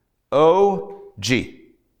 D-O-G.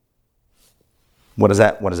 What does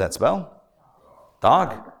that spell?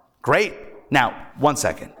 Dog. Great. Now, 1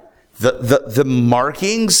 second. The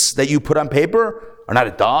markings that you put on paper are not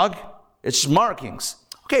a dog. It's just markings.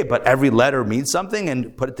 Okay, but every letter means something,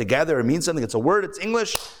 and put it together, it means something. It's a word, it's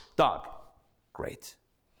English. Dog. Great.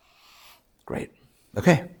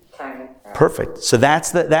 Okay. Perfect. So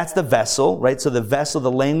that's the vessel, right? So the vessel,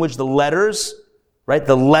 the language, the letters, right?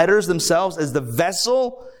 The letters themselves is the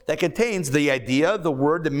vessel that contains the idea, the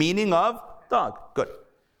word, the meaning of dog. Good.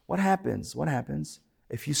 What happens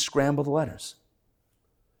if you scramble the letters?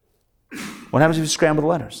 What happens if you scramble the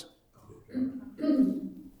letters?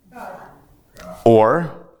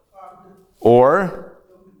 Or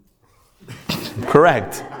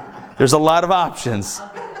correct. There's a lot of options.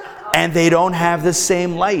 And they don't have the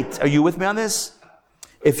same light. Are you with me on this?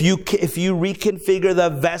 If you reconfigure the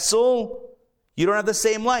vessel, you don't have the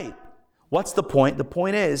same light. What's the point? The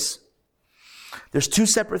point is, there's 2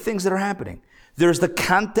 separate things that are happening. There's the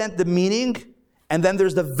content, the meaning, and then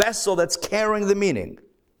there's the vessel that's carrying the meaning.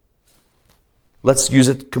 Let's use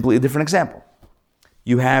a completely different example.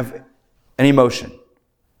 You have an emotion.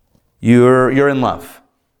 You're in love.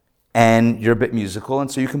 And you're a bit musical, and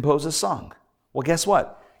so you compose a song. Well, guess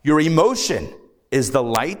what? Your emotion is the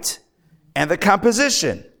light and the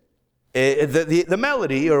composition. The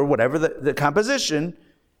melody or whatever, the composition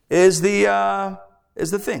is the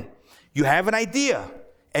thing. You have an idea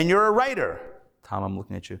and you're a writer. Tom, I'm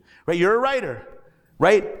looking at you. Right? You're a writer.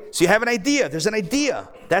 Right? So you have an idea. There's an idea.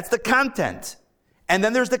 That's the content. And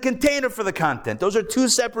then there's the container for the content. Those are 2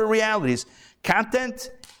 separate realities. Content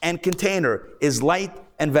and container is light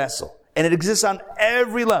and vessel. And it exists on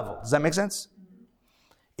every level. Does that make sense?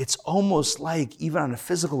 It's almost like, even on a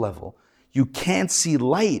physical level, you can't see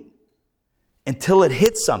light until it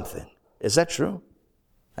hits something. Is that true?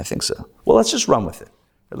 I think so. Well, let's just run with it.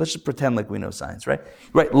 Let's just pretend like we know science, right?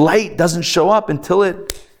 Right. Light doesn't show up until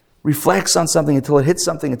it reflects on something, until it hits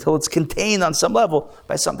something, until it's contained on some level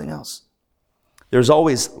by something else. There's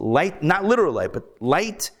always light, not literal light, but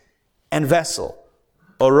light and vessel.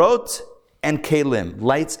 Orot and kelim,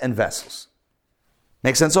 lights and vessels.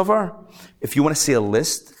 Make sense so far? If you want to see a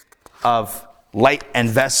list of light and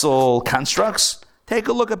vessel constructs, take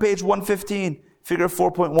a look at page 115, figure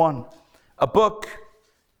 4.1. A book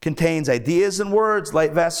contains ideas and words,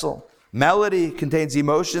 light vessel. Melody contains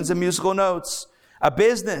emotions and musical notes. A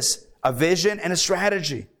business, a vision and a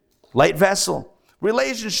strategy, light vessel.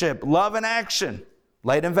 Relationship, love and action,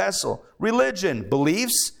 light and vessel. Religion,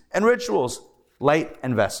 beliefs and rituals, light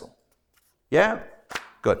and vessel. Yeah?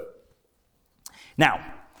 Good. Now,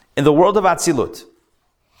 in the world of Atzilut,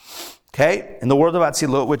 in the world of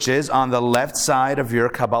Atzilut, which is on the left side of your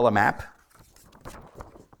Kabbalah map,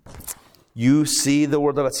 you see the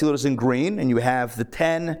world of Atzilut is in green, and you have the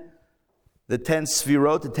 10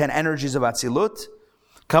 sfirot, the 10 energies of Atzilut.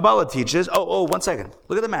 Kabbalah teaches, 1 second,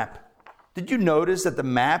 look at the map. Did you notice that the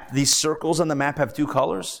map, these circles on the map have 2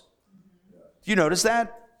 colors? Do you notice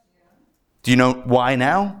that? Do you know why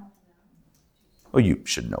now? Oh, you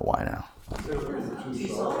should know why now.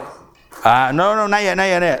 No, not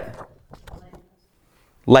yet.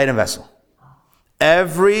 Light and vessel.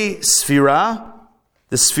 Every sphira,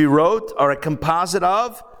 the sphirot, are a composite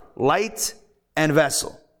of light and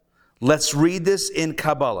vessel. Let's read this in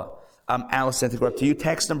Kabbalah. Alice, I think we're up to you.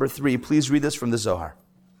 Text number 3. Please read this from the Zohar.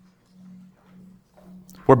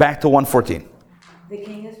 We're back to 114. The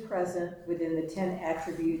king is present within the 10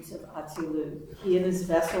 attributes of Atzilut. He and his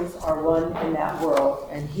vessels are one in that world,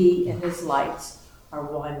 and he and his lights are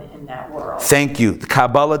one in that world. Thank you. The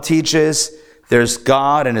Kabbalah teaches there's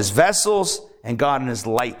God and his vessels and God and his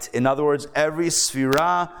light. In other words, every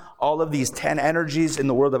sphira, all of these 10 energies in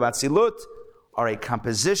the world of Atzilut are a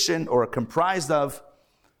composition or comprised of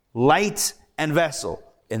light and vessel.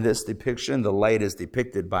 In this depiction, the light is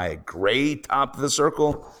depicted by a gray top of the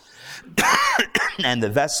circle and the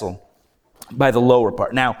vessel by the lower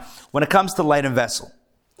part. Now, when it comes to light and vessel,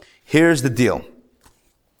 here's the deal.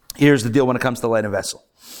 When it comes to light and vessel.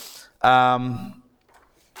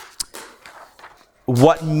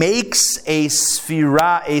 What makes a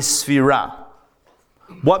sphira,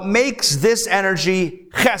 what makes this energy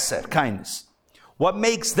chesed, kindness, What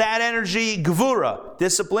makes that energy gvura,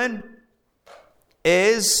 discipline,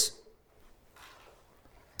 is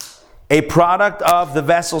a product of the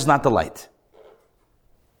vessels, not the light.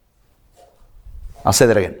 I'll say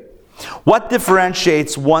that again. What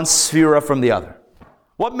differentiates one sphera from the other?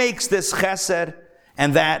 What makes this chesed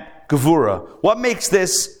and that gevura? What makes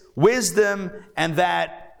this wisdom and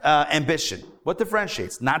that ambition? What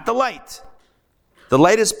differentiates? Not the light. The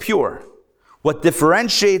light is pure. What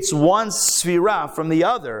differentiates one sphera from the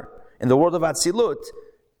other in the world of Atzilut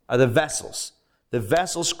are the vessels. The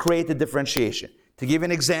vessels create the differentiation. To give you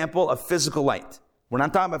an example of physical light. We're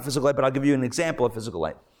not talking about physical light, but I'll give you an example of physical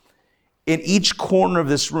light. In each corner of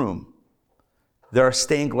this room, there are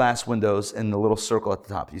stained glass windows in the little circle at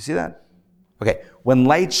the top. You see that? Okay. When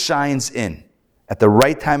light shines in at the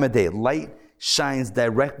right time of day, light shines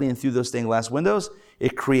directly in through those stained glass windows,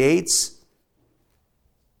 it creates,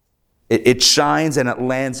 it shines and it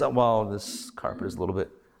lands, well, this carpet is a little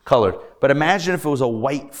bit colored. But imagine if it was a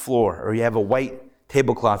white floor or you have a white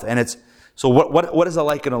tablecloth and it's, so what is the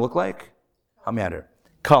light going to look like? Help me out here.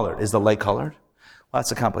 Colored. Is the light colored? Well,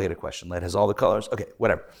 that's a complicated question. Light has all the colors. Okay,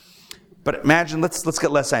 whatever. But imagine, let's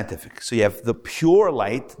get less scientific. So you have the pure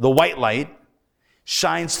light, the white light,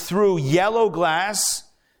 shines through yellow glass,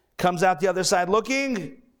 comes out the other side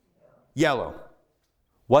looking yellow.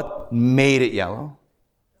 What made it yellow?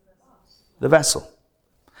 The vessel.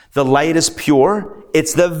 The light is pure.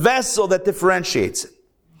 It's the vessel that differentiates it.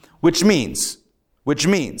 Which means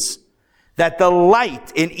that the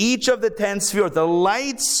light in each of the 10 spheres, the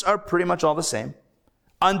lights are pretty much all the same.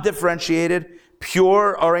 Undifferentiated,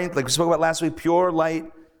 pure, like we spoke about last week, pure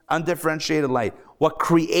light, undifferentiated light. What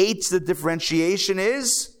creates the differentiation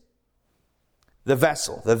is the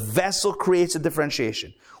vessel. The vessel creates the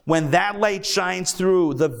differentiation. When that light shines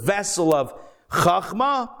through the vessel of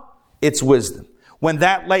chachma, it's wisdom. When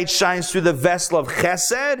that light shines through the vessel of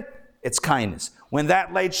chesed, it's kindness. When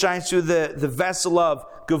that light shines through the vessel of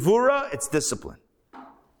gevura, it's discipline.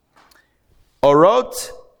 Orot,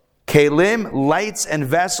 kelim, lights and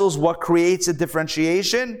vessels, what creates a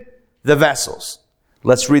differentiation? The vessels.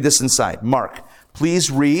 Let's read this inside. Mark, please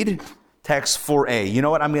read text 4a. You know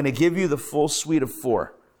what? I'm going to give you the full suite of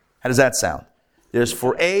 4. How does that sound? There's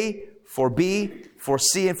 4a, 4b,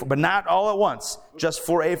 4c, and 4, but not all at once. Just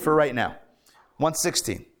 4a for right now.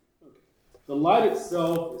 116. The light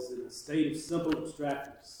itself is in a state of simple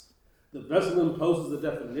abstractness. The vessel imposes a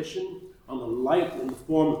definition on the light in the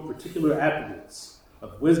form of particular attributes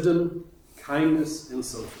of wisdom, kindness, and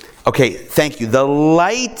so forth. Okay, thank you. The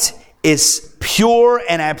light is pure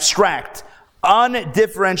and abstract,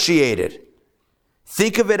 undifferentiated.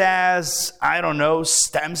 Think of it as, I don't know,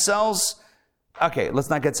 stem cells. Okay, let's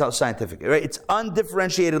not get so scientific. Right? It's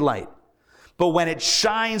undifferentiated light. But when it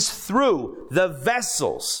shines through the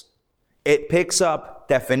vessels, it picks up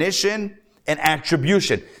definition and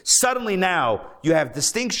attribution. Suddenly now you have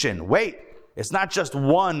distinction. Wait, it's not just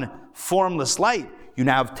one formless light. You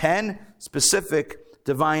now have 10 specific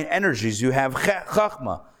divine energies. You have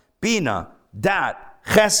Chachma, Bina, Dat,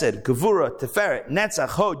 Chesed, Gevura, Tiferet, Netzach,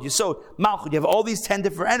 Hod, Yesod, Malchut. You have all these 10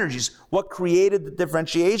 different energies. What created the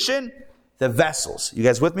differentiation? The vessels. You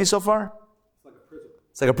guys with me so far?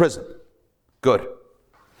 It's like a prism. Good.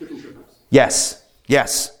 Yes,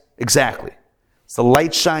 exactly. So the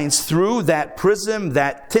light shines through that prism,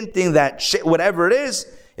 that tinting, that whatever it is.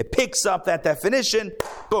 It picks up that definition.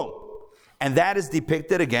 Boom. And that is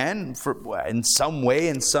depicted again in some way,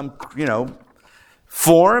 in some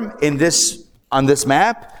form on this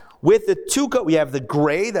map. With the two colors, we have the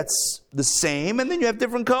gray that's the same, and then you have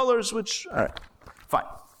different colors. Which all right, fine.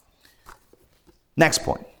 Next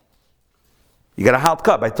point. You got a hot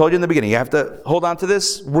cup. I told you in the beginning. You have to hold on to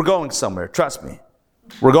this. We're going somewhere. Trust me.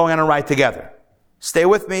 We're going on a ride together. Stay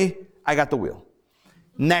with me. I got the wheel.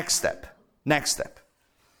 Next step.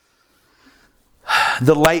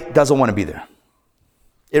 The light doesn't want to be there.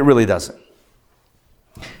 It really doesn't.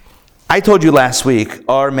 I told you last week,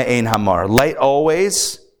 Ar Me'ein Hamar. Light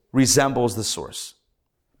always resembles the source.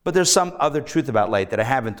 But there's some other truth about light that I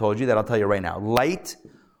haven't told you that I'll tell you right now.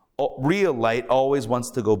 Real light always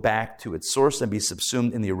wants to go back to its source and be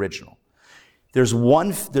subsumed in the original. There's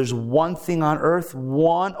one thing on Earth,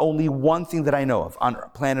 only one thing that I know of on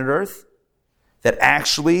planet Earth that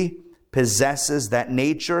actually possesses that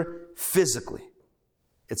nature physically.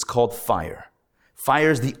 It's called fire.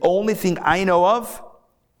 Fire is the only thing I know of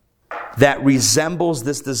that resembles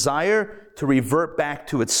this desire to revert back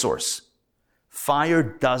to its source. Fire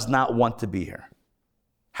does not want to be here.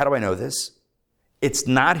 How do I know this? It's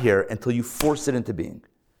not here until you force it into being.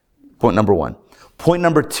 Point number 1. Point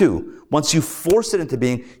number 2, once you force it into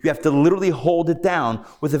being, you have to literally hold it down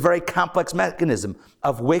with a very complex mechanism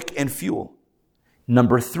of wick and fuel.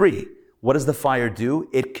 Number 3, what does the fire do?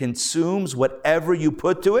 It consumes whatever you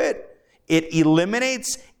put to it. It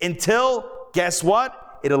eliminates until, guess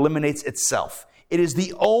what? It eliminates itself. It is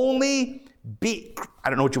the only I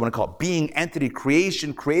don't know what you want to call it, being, entity,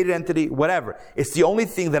 creation, created entity, whatever. It's the only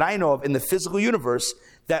thing that I know of in the physical universe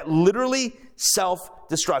that literally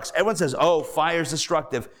self-destructs. Everyone says, oh, fire is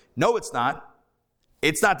destructive. No, it's not.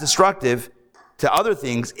 It's not destructive to other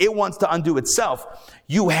things. It wants to undo itself.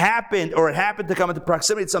 It happened to come into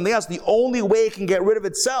proximity to something else. The only way it can get rid of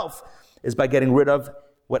itself is by getting rid of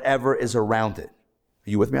whatever is around it. Are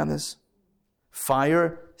you with me on this?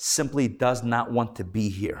 Fire simply does not want to be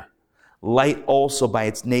here. Light also, by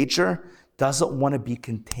its nature, doesn't want to be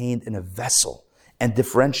contained in a vessel and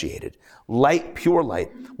differentiated. Light, pure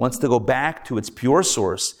light, wants to go back to its pure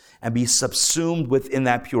source and be subsumed within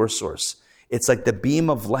that pure source. It's like the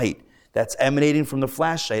beam of light that's emanating from the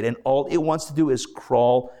flashlight, and all it wants to do is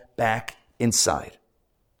crawl back inside.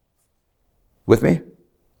 With me?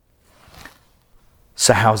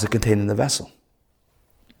 So how is it contained in the vessel?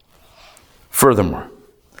 Furthermore,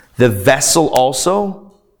 the vessel also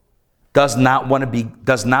does not want to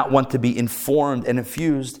be informed and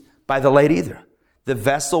infused by the light either. The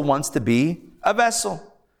vessel wants to be a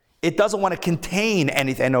vessel. It doesn't want to contain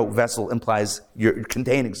anything. I know vessel implies you're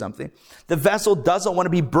containing something. The vessel doesn't want to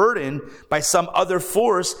be burdened by some other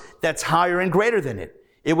force that's higher and greater than it.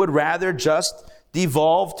 It would rather just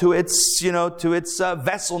devolve to its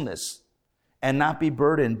vesselness and not be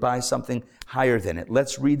burdened by something higher than it.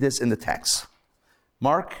 Let's read this in the text.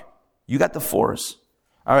 Mark, you got the 4s.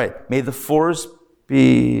 All right, may the 4s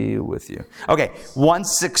be with you. Okay,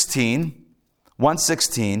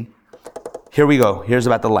 116. Here we go. Here's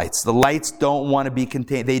about the lights. The lights don't want to be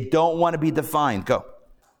contained. They don't want to be defined. Go.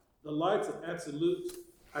 The lights of absolute,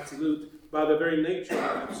 by their very nature,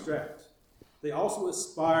 are abstract. They also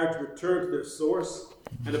aspire to return to their source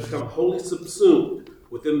and to become wholly subsumed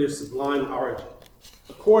within their sublime origin.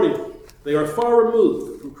 Accordingly, they are far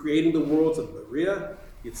removed from creating the worlds of Bariah,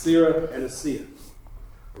 Yetzirah, and Asiya.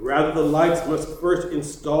 Rather, the lights must first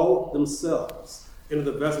install themselves into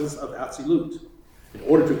the vessels of Atzilut in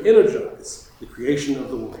order to energize the creation of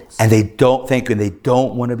the worlds. And they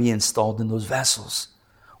don't want to be installed in those vessels.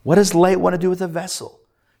 What does light want to do with a vessel?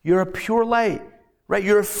 You're a pure light, right?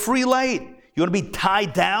 You're a free light. You want to be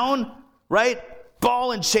tied down, right?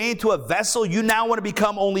 Ball and chain to a vessel. You now want to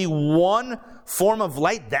become only one form of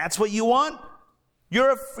light. That's what you want?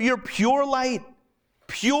 You're pure light.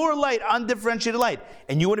 Pure light, undifferentiated light.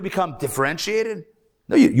 And you want to become differentiated?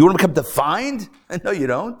 No, you want to become defined? No, you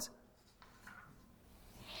don't.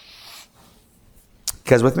 You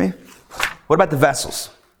guys with me? What about the vessels?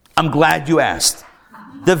 I'm glad you asked.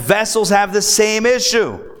 The vessels have the same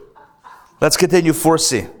issue. Let's continue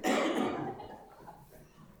 4C.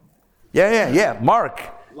 Yeah. Mark,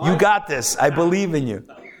 you got this. I believe in you.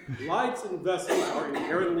 Lights and vessels are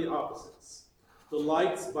inherently opposites. The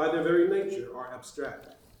lights, by their very nature, are abstract.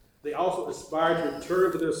 They also aspire to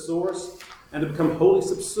return to their source and to become wholly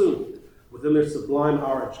subsumed within their sublime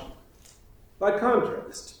origin. By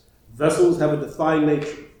contrast, vessels have a defined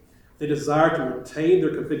nature. They desire to retain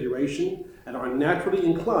their configuration and are naturally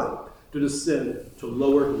inclined to descend to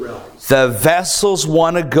lower realms. The vessels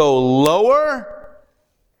want to go lower.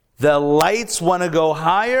 The lights want to go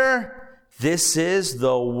higher. This is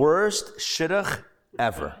the worst shidduch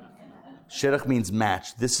ever. Shidduch means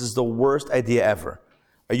match. This is the worst idea ever.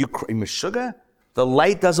 Are you meshuggah? The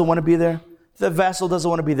light doesn't want to be there. The vessel doesn't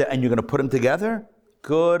want to be there. And you're going to put them together?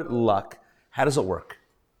 Good luck. How does it work?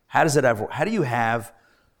 How does it ever work? How do you have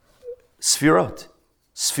sfirot?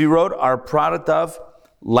 Sfirot are a product of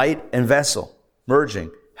light and vessel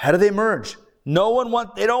merging. How do they merge? They don't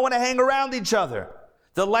want to hang around each other.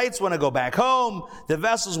 The lights want to go back home. The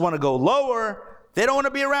vessels want to go lower. They don't want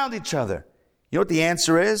to be around each other. You know what the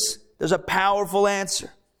answer is? There's a powerful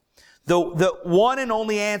answer. The one and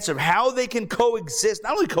only answer of how they can coexist,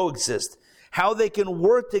 not only coexist, how they can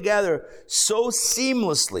work together so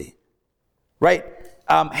seamlessly, right?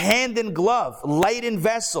 Hand in glove, light and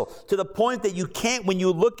vessel, to the point that you can't,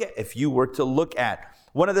 if you were to look at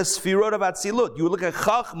one of the sfirot of Atzilut, you would look at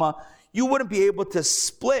Chachma, you wouldn't be able to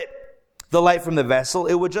split the light from the vessel.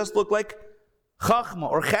 It would just look like Chachma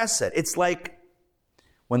or Chesed. It's like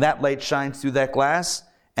when that light shines through that glass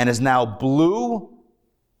and is now blue,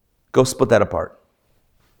 go split that apart.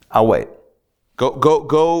 I'll wait.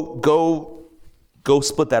 Go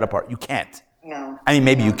split that apart. You can't. No. I mean,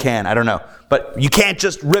 maybe you can. I don't know. But you can't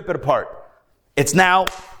just rip it apart. It's now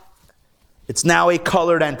a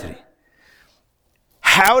colored entity.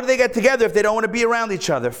 How do they get together if they don't want to be around each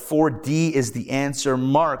other? 4D is the answer.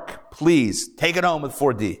 Mark, please, take it home with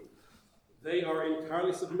 4D. They are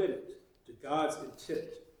entirely submitted to God's intent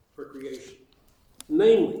for creation.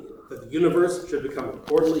 Namely, that the universe should become an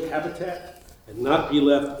orderly habitat and not be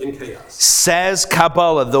left in chaos. Says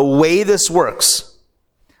Kabbalah, the way this works,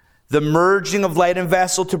 the merging of light and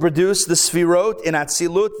vessel to produce the Sfirot in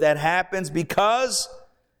Atzilut, that happens because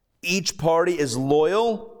each party is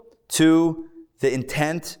loyal to the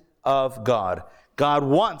intent of God. God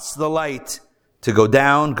wants the light to go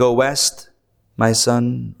down, go west. My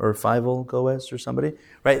son, or Fievel, go west, or somebody,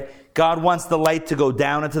 right? God wants the light to go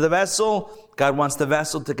down into the vessel. God wants the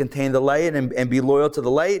vessel to contain the light and be loyal to the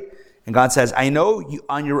light. And God says, I know you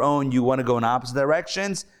on your own you want to go in opposite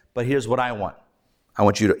directions, but here's what I want. I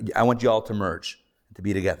want you all to merge, to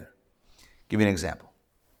be together. Give you an example.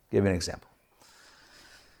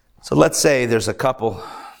 So let's say there's a couple,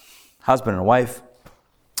 husband and wife.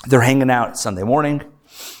 They're hanging out Sunday morning,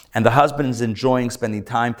 and the husband is enjoying spending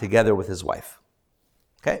time together with his wife.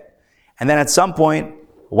 Okay? And then at some point,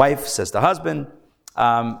 wife says to husband,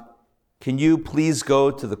 can you please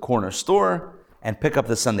go to the corner store and pick up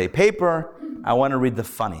the Sunday paper? I want to read the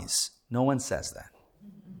funnies. No one says that.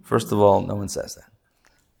 First of all, no one says that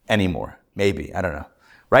anymore. Maybe, I don't know.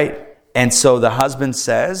 Right? And so the husband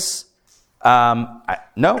says, no,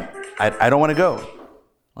 I don't want to go.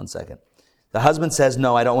 One second. The husband says,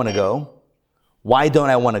 no, I don't want to go. Why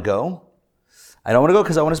don't I want to go? I don't want to go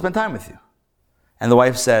because I want to spend time with you. And the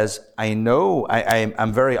wife says, I know,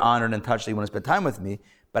 I'm very honored and touched that you want to spend time with me,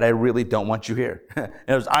 but I really don't want you here. In other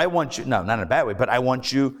words, I want you, no, not in a bad way, but I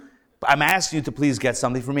want you, I'm asking you to please get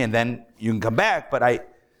something for me, and then you can come back, but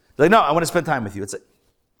no, I want to spend time with you. It's like,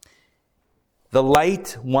 the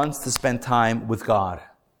light wants to spend time with God,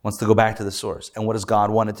 wants to go back to the source. And what does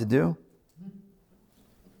God want it to do?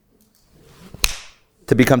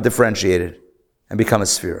 To become differentiated and become a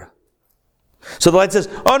sphera. So the light says,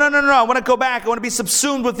 oh, no, I want to go back. I want to be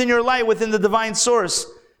subsumed within your light, within the divine source.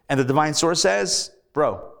 And the divine source says,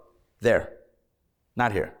 bro, there.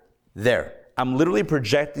 Not here. There. I'm literally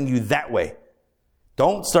projecting you that way.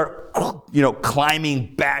 Don't start,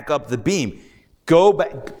 climbing back up the beam. Go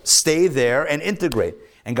back, stay there and integrate.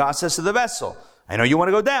 And God says to the vessel, I know you want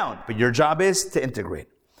to go down, but your job is to integrate.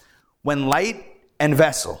 When light and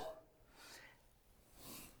vessel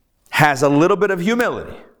has a little bit of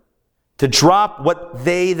humility to drop what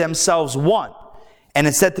they themselves want and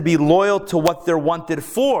instead to be loyal to what they're wanted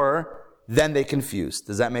for, then they confuse.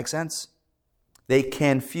 Does that make sense? They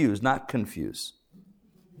can fuse, not confuse.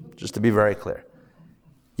 Just to be very clear.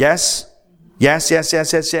 Yes? Yes.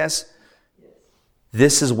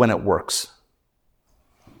 This is when it works.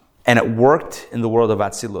 And it worked in the world of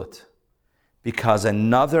Atzilut. Because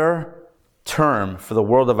another term for the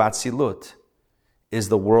world of Atzilut is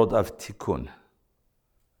the world of tikkun.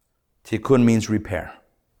 Tikkun means repair.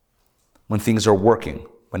 When things are working,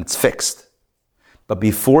 when it's fixed. But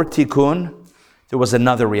before tikkun, there was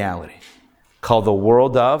another reality called the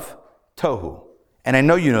world of Tohu. And I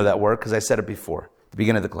know you know that word because I said it before, at the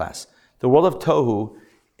beginning of the class. The world of Tohu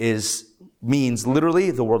means literally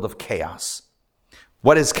the world of chaos.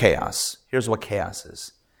 What is chaos? Here's what chaos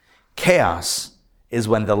is. Chaos is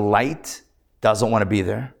when the light doesn't want to be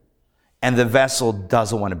there and the vessel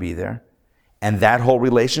doesn't want to be there. And that whole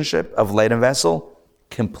relationship of light and vessel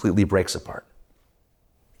completely breaks apart.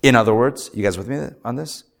 In other words, you guys with me on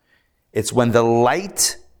this? It's when the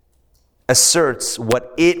light asserts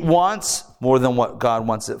what it wants more than what God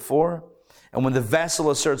wants it for. And when the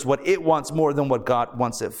vessel asserts what it wants more than what God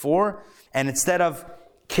wants it for. And instead of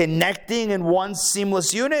connecting in one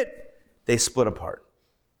seamless unit, they split apart.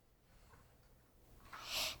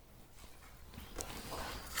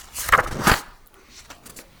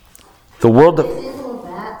 The world of...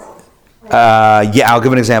 I'll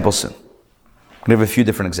give an example soon. I'm going to give a few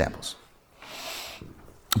different examples.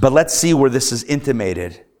 But let's see where this is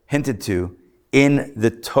hinted to in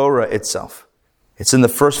the Torah itself. It's in the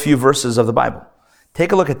first few verses of the Bible.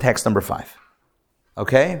 Take a look at text number 5.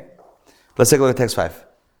 Okay? Let's take a look at text 5.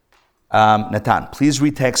 Natan, please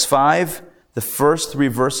read text 5, the first 3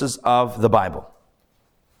 verses of the Bible.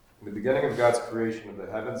 In the beginning of God's creation of the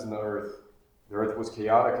heavens and the earth was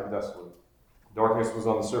chaotic and desolate. Darkness was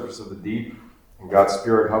on the surface of the deep, and God's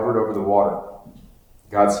Spirit hovered over the water.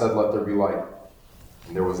 God said, let there be light.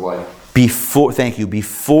 And there was light. Before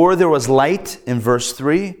there was light, in verse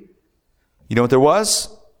 3, you know what there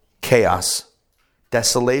was? Chaos,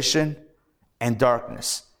 desolation, and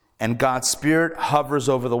darkness. And God's Spirit hovers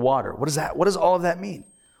over the water. What is that? What does all of that mean?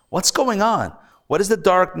 What's going on? What is the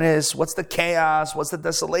darkness? What's the chaos? What's the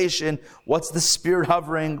desolation? What's the Spirit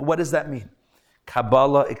hovering? What does that mean?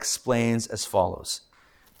 Kabbalah explains as follows.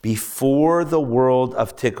 Before the world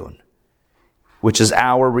of Tikkun, which is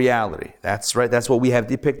our reality. That's right. That's what we have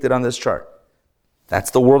depicted on this chart. That's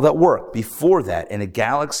the world at work. Before that, in a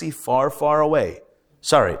galaxy far, far away.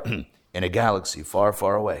 In a galaxy far,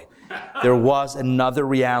 far away. There was another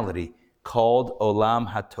reality called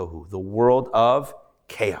Olam HaTohu, the world of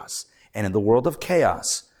chaos. And in the world of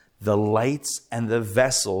chaos, the lights and the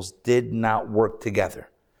vessels did not work together.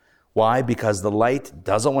 Why? Because the light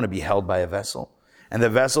doesn't want to be held by a vessel, and the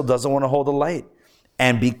vessel doesn't want to hold a light.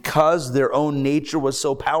 And because their own nature was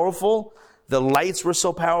so powerful, the lights were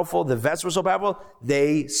so powerful, the vessels were so powerful,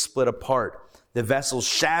 they split apart. The vessels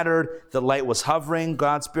shattered, the light was hovering,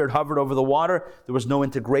 God's Spirit hovered over the water, there was no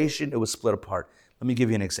integration, it was split apart. Let me give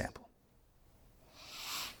you an example.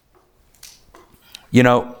 You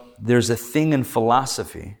know, there's a thing in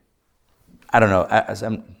philosophy, I don't know,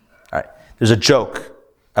 all right, there's a joke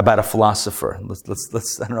about a philosopher.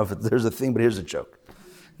 Let's I don't know if there's a thing, but here's a joke.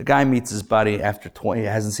 The guy meets his buddy after 20,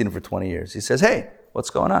 hasn't seen him for 20 years. He says, hey, what's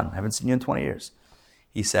going on? I haven't seen you in 20 years.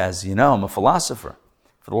 He says, you know, I'm a philosopher.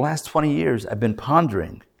 For the last 20 years, I've been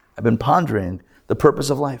pondering the purpose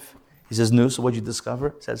of life. He says, no, so what'd you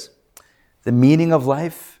discover? He says, the meaning of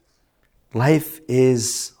life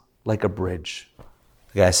is like a bridge.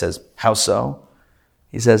 The guy says, how so?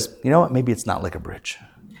 He says, you know what? Maybe it's not like a bridge.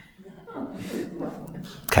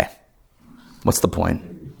 Okay, what's the point?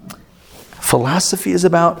 Philosophy is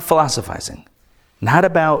about philosophizing, not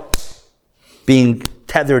about being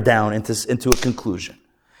tethered down into a conclusion.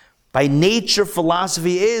 By nature,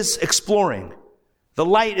 philosophy is exploring. The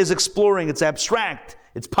light is exploring. It's abstract.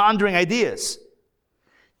 It's pondering ideas.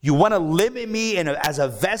 You want to limit me as a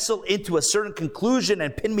vessel into a certain conclusion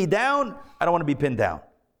and pin me down? I don't want to be pinned down.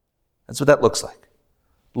 That's what that looks like.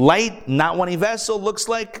 Light, not wanting vessel, looks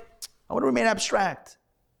like I want to remain abstract.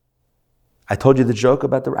 I told you the joke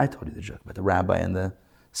about the rabbi and the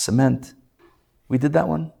cement. We did that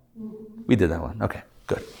one? We did that one. Okay,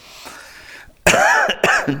 good.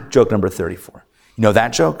 Joke number 34. You know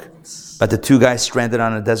that joke? About the two guys stranded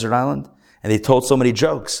on a desert island? And they told so many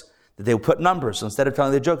jokes that they would put numbers. So instead of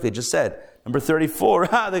telling the joke, they just said, number 34,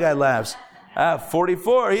 the guy laughs.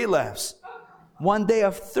 44, he laughs. One day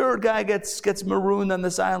a third guy gets marooned on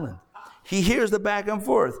this island. He hears the back and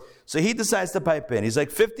forth. So he decides to pipe in. He's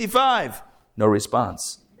like, 55. No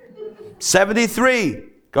response. 73.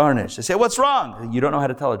 Garnish. They say, what's wrong? You don't know how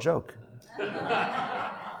to tell a joke.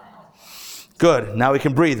 Good. Now we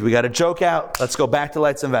can breathe. We got a joke out. Let's go back to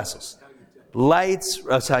lights and vessels. Lights,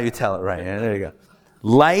 that's how you tell it, right? Yeah, there you go.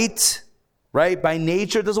 Light, right, by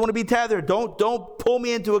nature doesn't want to be tethered. Don't pull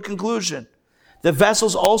me into a conclusion. The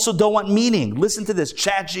vessels also don't want meaning. Listen to this.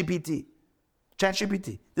 ChatGPT.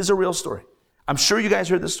 This is a real story. I'm sure you guys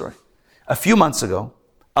heard this story. A few months ago,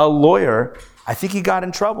 a lawyer, I think he got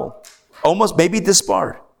in trouble. Almost, maybe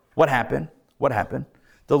disbarred. What happened?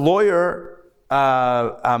 The lawyer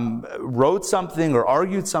wrote something or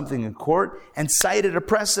argued something in court and cited a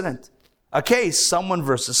precedent. A case, someone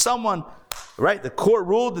versus someone, right? The court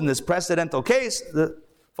ruled in this precedental case, the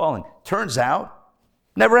following. Turns out,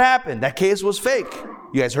 never happened. That case was fake.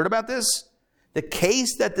 You guys heard about this? The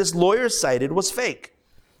case that this lawyer cited was fake.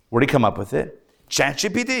 Where did he come up with it?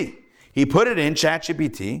 ChatGPT. He put it in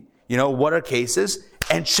ChatGPT, what are cases?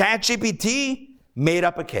 And ChatGPT made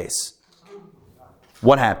up a case.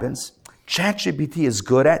 What happens? ChatGPT is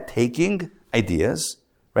good at taking ideas,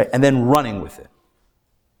 right, and then running with it.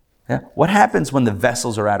 Yeah? What happens when the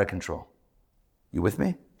vessels are out of control? You with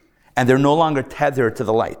me? And they're no longer tethered to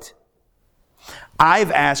the light.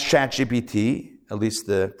 I've asked ChatGPT, at least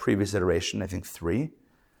the previous iteration, I think 3,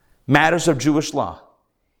 matters of Jewish law.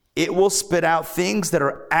 It will spit out things that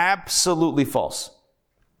are absolutely false.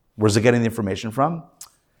 Where's it getting the information from?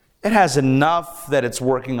 It has enough that it's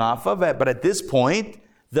working off of it, but at this point,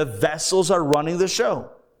 the vessels are running the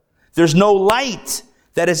show. There's no light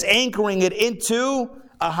that is anchoring it into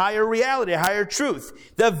a higher reality, a higher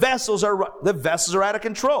truth. The vessels are out of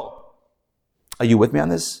control. Are you with me on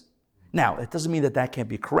this? Now, it doesn't mean that can't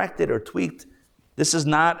be corrected or tweaked. This is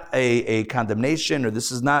not a condemnation, or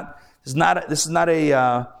this is not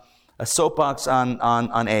a soapbox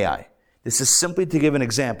on AI. This is simply to give an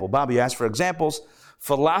example. Bob, you asked for examples.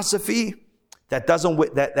 Philosophy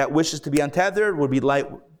that wishes to be untethered would be light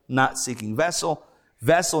not seeking vessel.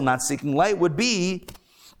 Vessel not seeking light would be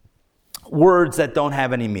words that don't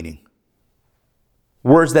have any meaning.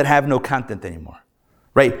 Words that have no content anymore.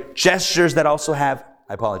 Right? Gestures that also have,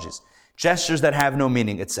 gestures that have no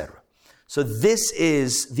meaning, etc. So this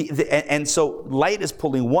is and so light is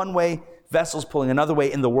pulling one way, vessels pulling another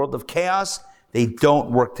way. In the world of chaos, they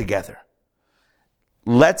don't work together.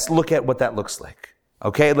 Let's look at what that looks like.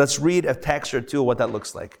 Okay, let's read a text or two of what that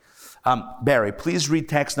looks like. Barry, please read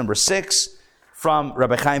text number 6 from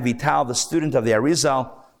Rabbi Chaim Vital, the student of the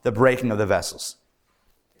Arizal, the breaking of the vessels.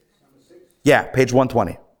 Yeah, page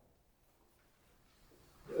 120.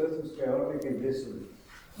 The earth is chaotic and desolate.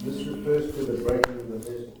 This refers to the breaking of the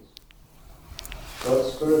vessels.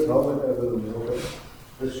 God's Spirit hovered over the water.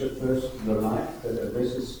 This refers to the light that the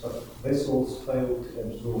vessels failed to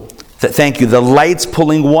absorb. Thank you. The light's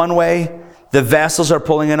pulling one way. The vessels are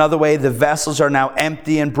pulling another way. The vessels are now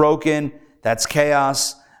empty and broken. That's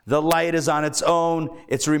chaos. The light is on its own.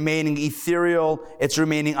 It's remaining ethereal. It's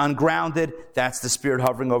remaining ungrounded. That's the Spirit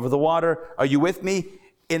hovering over the water. Are you with me?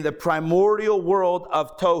 In the primordial world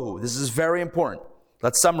of Tohu, this is very important.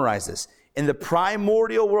 Let's summarize this. In the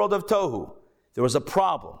primordial world of Tohu, there was a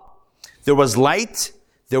problem. There was light,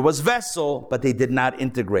 there was vessel, but they did not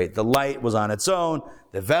integrate. The light was on its own,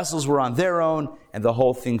 the vessels were on their own, and the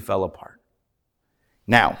whole thing fell apart.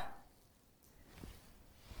 Now,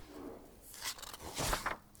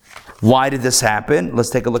 why did this happen? Let's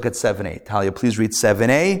take a look at 7a. Talia, please read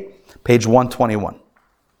 7a, page 121.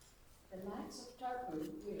 The lights of Tohu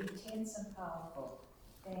were intense and powerful.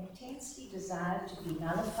 They intensely desired to be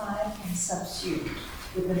nullified and subsumed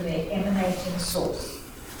within their emanating source.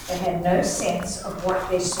 They had no sense of what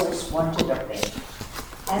their source wanted of them.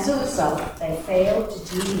 As a result, they failed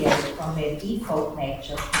to deviate from their default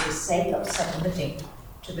nature for the sake of submitting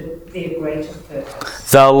to their greater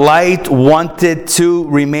purpose. The light wanted to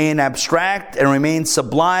remain abstract and remain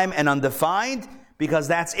sublime and undefined because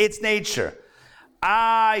that's its nature.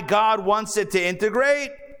 God wants it to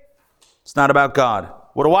integrate. It's not about God.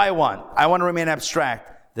 What do I want? I want to remain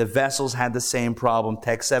abstract. The vessels had the same problem.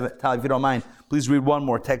 Text 7, Tal, if you don't mind, please read one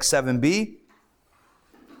more. Text 7b.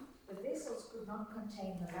 The vessels could not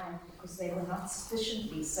contain the light because they were not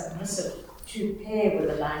sufficiently submissive to pair with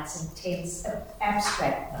the light's intense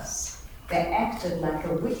abstractness. They acted like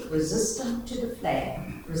a wick resistant to the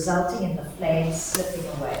flame, resulting in the flame slipping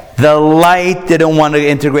away. The light didn't want to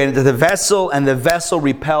integrate into the vessel, and the vessel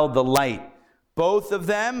repelled the light. Both of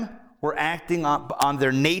them were acting on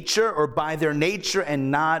their nature or by their nature and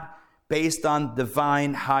not based on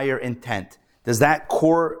divine higher intent. Does that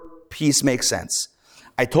core piece make sense?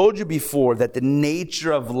 I told you before that the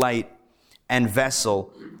nature of light and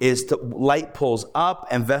vessel is to light pulls up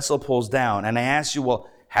and vessel pulls down. And I asked you, well,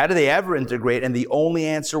 how do they ever integrate? And the only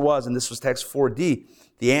answer was, and this was text 4d,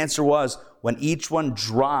 the answer was when each one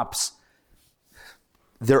drops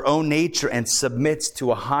their own nature and submits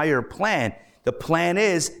to a higher plan. The plan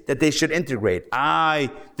is that they should integrate.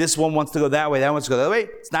 This one wants to go that way, that one wants to go that way.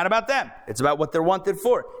 It's not about them. It's about what they're wanted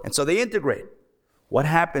for. And so they integrate. What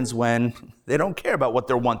happens when they don't care about what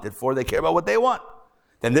they're wanted for? They care about what they want.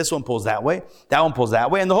 Then this one pulls that way, that one pulls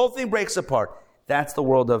that way, and the whole thing breaks apart. That's the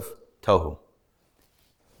world of Tohu.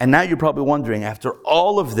 And now you're probably wondering, after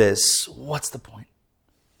all of this, what's the point?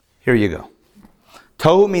 Here you go.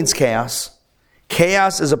 Tohu means chaos.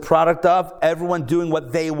 Chaos is a product of everyone doing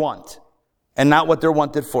what they want and not what they're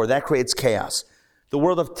wanted for. That creates chaos. The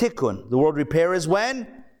world of tikkun, the world of repair, is when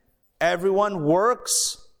everyone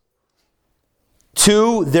works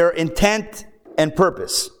to their intent and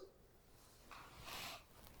purpose.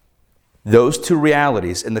 Those two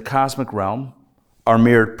realities in the cosmic realm are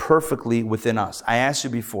mirrored perfectly within us. I asked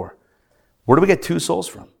you before, where do we get two souls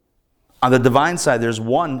from? On the divine side, there's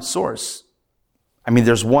one source.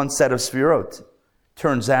 There's one set of sefirot.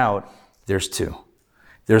 Turns out there's two.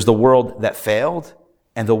 There's the world that failed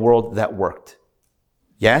and the world that worked.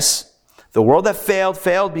 Yes? The world that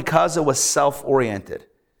failed because it was self-oriented.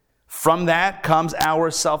 From that comes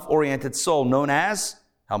our self-oriented soul, known as,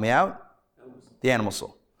 help me out, the animal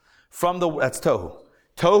soul. That's Tohu.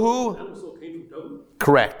 Tohu. Animal soul came from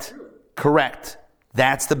Tohu? Correct.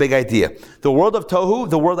 That's the big idea. The world of Tohu,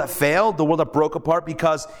 the world that failed, the world that broke apart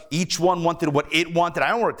because each one wanted what it wanted. I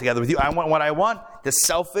don't work together with you. I want what I want. The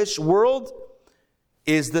selfish world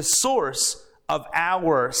is the source of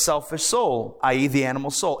our selfish soul, i.e. the animal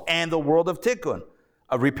soul, and the world of tikkun,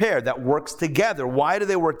 of repair that works together. Why do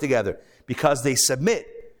they work together? Because they submit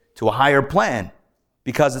to a higher plan.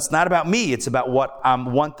 Because it's not about me, it's about what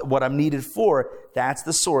I'm needed for. That's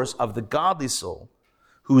the source of the godly soul,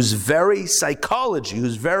 whose very psychology,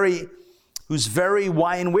 whose very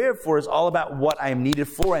why and wherefore is all about what I am needed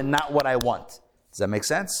for and not what I want. Does that make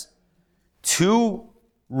sense? Two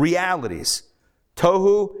realities,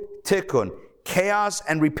 Tohu, Tikkun, chaos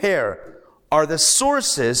and repair, are the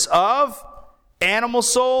sources of animal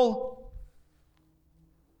soul,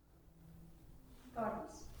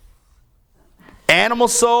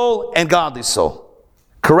 and godly soul.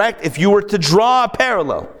 Correct? If you were to draw a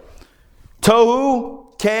parallel,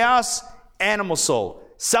 Tohu, chaos, animal soul.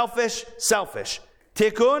 Selfish, selfish.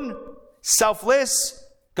 Tikkun, selfless.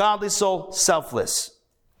 Godly soul, selfless.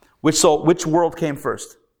 Which soul? Which world came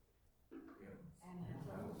first?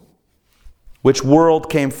 Which world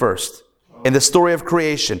came first? In the story of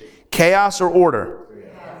creation. Chaos or order?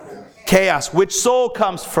 Chaos. Which soul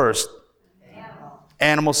comes first?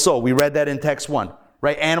 Animal soul. We read that in text 1.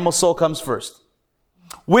 Right? Animal soul comes first.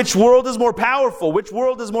 Which world is more powerful? Which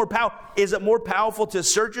world is more powerful? Is it more powerful to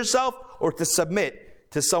assert yourself or to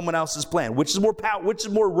submit to someone else's plan? Which is more powerful? Which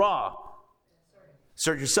is more raw?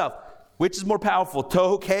 Assert yourself. Which is more powerful?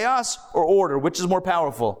 Tohu, chaos, or order? Which is more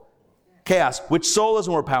powerful? Chaos. Which soul is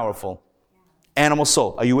more powerful? Animal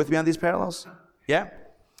soul. Are you with me on these parallels? Yeah?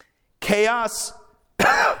 Chaos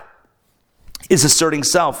is asserting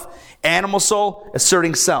self. Animal soul,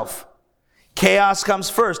 asserting self. Chaos comes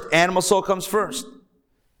first. Animal soul comes first.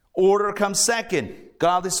 Order comes second.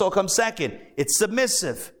 Godly soul comes second. It's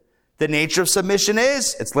submissive. The nature of submission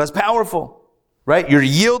is, it's less powerful. Right? You're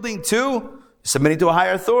yielding to, submitting to a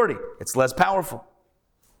higher authority. It's less powerful.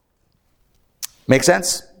 Make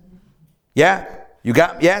sense? Yeah? You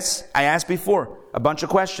got, yes? I asked before a bunch of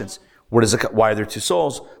questions. Why are there two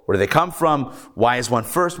souls? Where do they come from? Why is one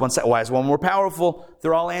first? Why is one more powerful?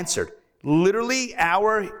 They're all answered. Literally,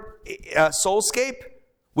 our soulscape,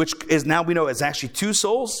 which is now we know is actually two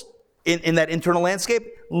souls in that internal landscape,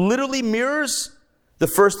 literally mirrors the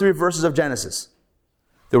first 3 verses of Genesis.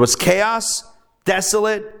 There was chaos,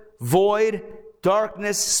 desolate, void,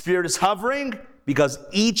 darkness, spirit is hovering, because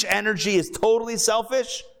each energy is totally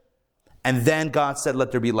selfish. And then God said,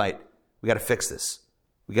 let there be light. We got to fix this.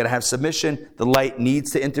 We got to have submission. The light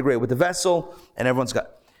needs to integrate with the vessel. And everyone's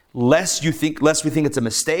got, lest we think it's a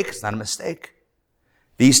mistake. It's not a mistake.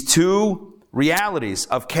 These two realities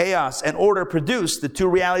of chaos and order produce the two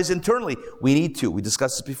realities internally. We need two. We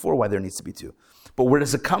discussed this before, why there needs to be two. But where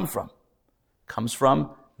does it come from? It comes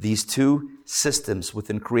from these two systems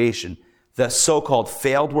within creation. The so-called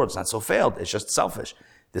failed world. It's not so failed. It's just selfish.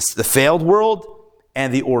 The failed world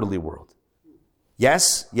and the orderly world.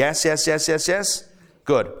 Yes? Yes, yes, yes, yes, yes?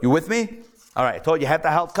 Good. You with me? All right. I told you had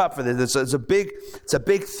to help cut for this. It's a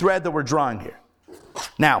big thread that we're drawing here.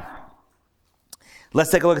 Now,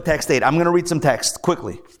 let's take a look at text 8. I'm going to read some text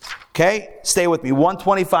quickly. Okay? Stay with me.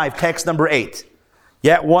 125, text number 8.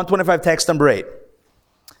 Yeah, 125, text number 8.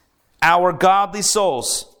 Our godly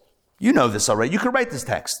souls. You know this already. You could write this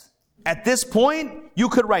text. At this point, you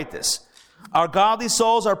could write this. Our godly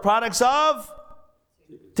souls are products of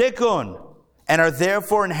Tikkun, and are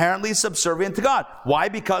therefore inherently subservient to God. Why?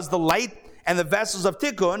 Because the light and the vessels of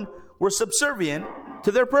Tikkun were subservient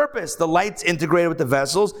to their purpose. The light's integrated with the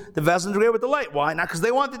vessels integrated with the light. Why? Not because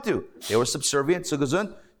they wanted to. They were subservient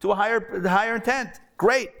to a higher intent.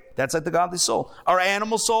 Great. That's like the godly soul. Our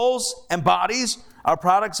animal souls and bodies are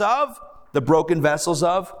products of the broken vessels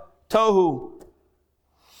of Tohu.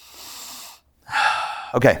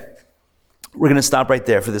 Okay. We're going to stop right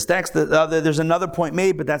there for this text. There's another point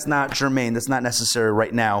made, but that's not germane. That's not necessary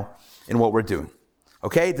right now in what we're doing.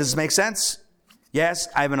 Okay? Does this make sense? Yes?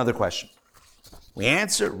 I have another question. We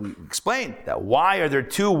explain that why are there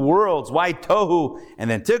two worlds? Why Tohu and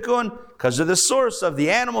then Tikkun? Because they're the source of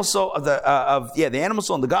the animal soul, the animal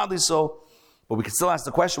soul and the godly soul. But we can still ask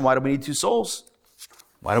the question, why do we need two souls?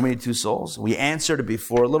 Why do we need two souls? We answered it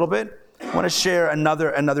before a little bit. I want to share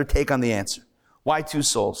another take on the answer. Why two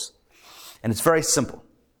souls? And it's very simple.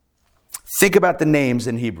 Think about the names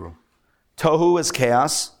in Hebrew. Tohu is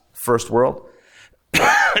chaos, first world.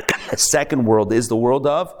 The second world is the world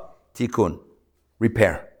of Tikkun,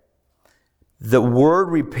 repair. The word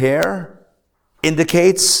repair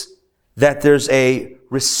indicates that there's a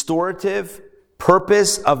restorative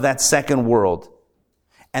purpose of that second world.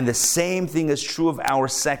 And the same thing is true of our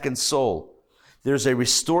second soul. There's a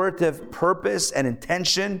restorative purpose and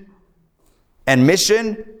intention and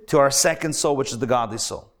mission to our second soul, which is the godly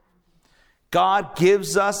soul. God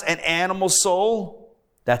gives us an animal soul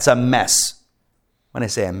that's a mess. When I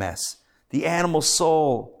say a mess, the animal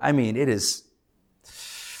soul, it is...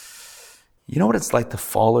 You know what it's like to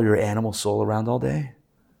follow your animal soul around all day?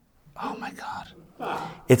 Oh my God.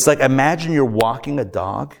 It's like, imagine you're walking a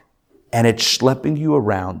dog and it's schlepping you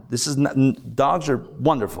around. Dogs are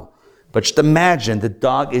wonderful. But just imagine the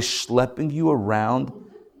dog is schlepping you around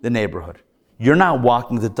the neighborhood. You're not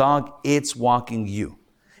walking the dog, it's walking you.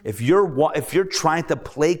 If you're trying to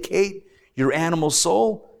placate your animal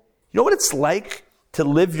soul, you know what it's like to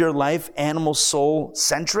live your life animal soul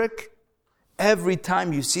centric? Every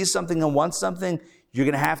time you see something and want something, you're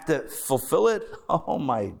going to have to fulfill it. Oh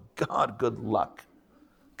my God, good luck.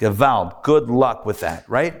 Gewalt, good luck with that,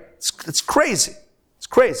 right? It's crazy. It's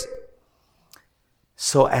crazy.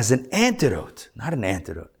 So as an antidote, not an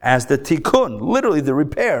antidote, as the tikkun, literally the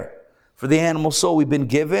repair for the animal soul, we've been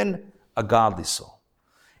given a godly soul.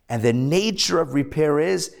 And the nature of repair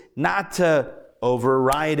is not to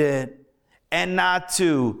override it and not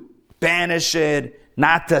to banish it,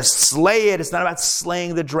 not to slay it. It's not about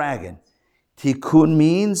slaying the dragon. Tikkun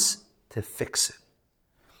means to fix it.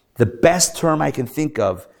 The best term I can think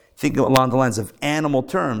of, thinking along the lines of animal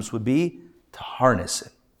terms, would be to harness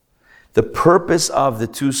it. The purpose of the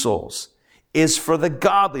two souls is for the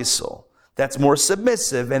godly soul that's more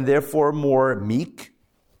submissive and therefore more meek,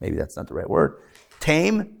 maybe that's not the right word,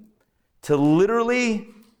 tame, to literally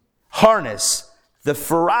harness the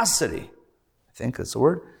ferocity, I think that's the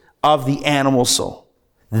word, of the animal soul.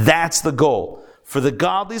 That's the goal. For the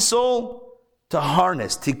godly soul to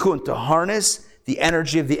harness, tikkun, to harness the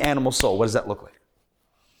energy of the animal soul. What does that look like?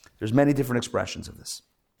 There's many different expressions of this.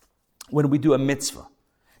 When we do a mitzvah,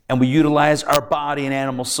 and we utilize our body and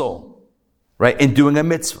animal soul, right, in doing a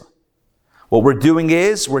mitzvah, what we're doing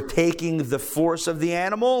is we're taking the force of the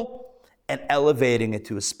animal and elevating it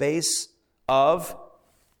to a space of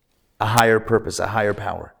a higher purpose, a higher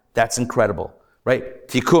power. That's incredible, right?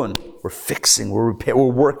 Tikkun, we're fixing, we're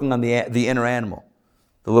working on the inner animal,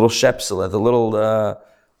 the little shepsela,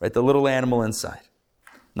 the little animal inside.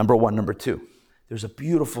 Number one. Number two, there's a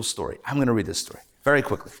beautiful story. I'm going to read this story very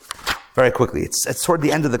quickly. Very quickly. It's toward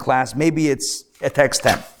the end of the class. Maybe it's at text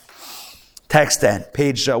 10. Text 10,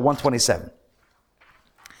 page 127.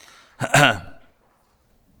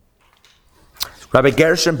 Rabbi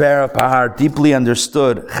Gershon Ber Pahar deeply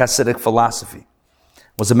understood Hasidic philosophy.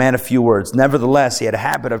 Was a man of few words. Nevertheless, he had a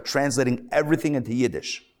habit of translating everything into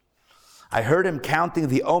Yiddish. I heard him counting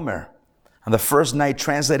the Omer on the first night,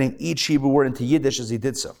 translating each Hebrew word into Yiddish as he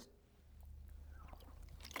did so.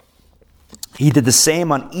 He did the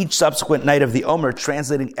same on each subsequent night of the Omer,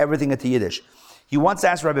 translating everything into Yiddish. He once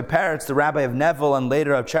asked Rabbi Peretz, the rabbi of Nevel and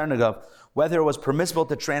later of Chernigov, whether it was permissible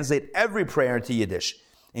to translate every prayer into Yiddish,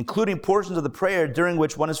 including portions of the prayer during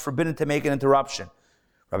which one is forbidden to make an interruption.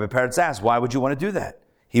 Rabbi Peretz asked, why would you want to do that?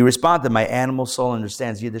 He responded, my animal soul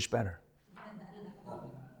understands Yiddish better.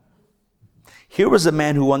 Here was a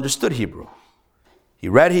man who understood Hebrew. He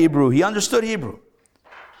read Hebrew, he understood Hebrew.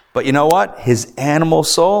 But you know what? His animal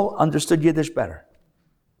soul understood Yiddish better.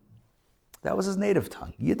 That was his native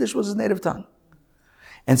tongue. Yiddish was his native tongue.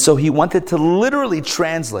 And so he wanted to literally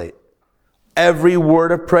translate every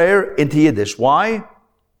word of prayer into Yiddish. Why?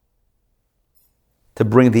 To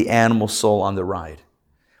bring the animal soul on the ride.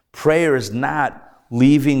 Prayer is not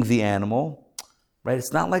leaving the animal, right?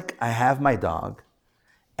 It's not like I have my dog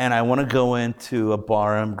and I want to go into a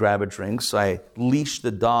bar and grab a drink, so I leash the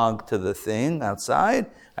dog to the thing outside.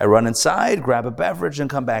 I run inside, grab a beverage, and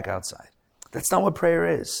come back outside. That's not what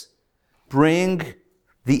prayer is. Bring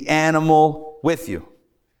the animal with you.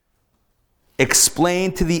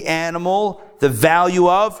 Explain to the animal the value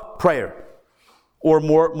of prayer. Or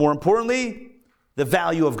more importantly, the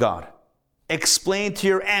value of God. Explain to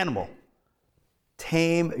your animal.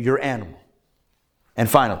 Tame your animal. And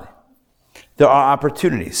finally, there are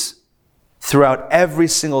opportunities throughout every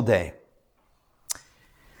single day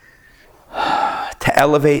to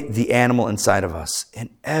elevate the animal inside of us in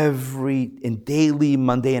daily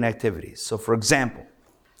mundane activities. So for example,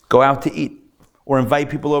 go out to eat or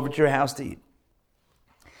invite people over to your house to eat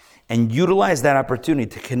and utilize that opportunity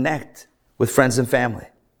to connect with friends and family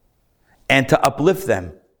and to uplift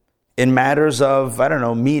them in matters of,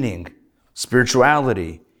 meaning,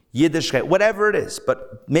 spirituality, Yiddishkeit, whatever it is,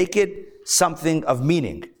 but make it something of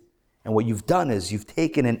meaning. And what you've done is you've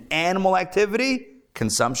taken an animal activity,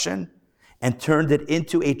 consumption, and turned it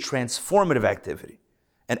into a transformative activity,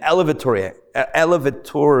 an elevatory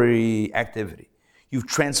activity. You've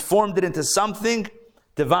transformed it into something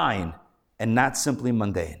divine and not simply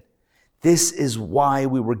mundane. This is why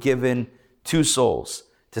we were given two souls.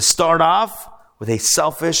 To start off with a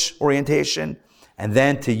selfish orientation, and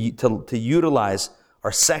then to utilize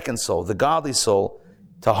our second soul, the godly soul,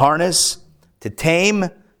 to harness, to tame,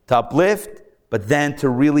 to uplift, but then to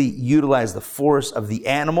really utilize the force of the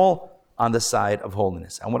animal on the side of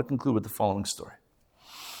holiness. I want to conclude with the following story.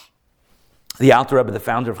 The Alter Rebbe, the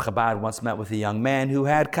founder of Chabad, once met with a young man who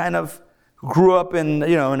grew up in a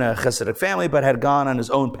Hasidic family, but had gone on his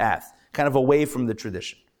own path, kind of away from the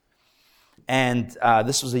tradition. And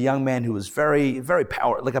this was a young man who was very, very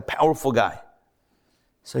like a powerful guy.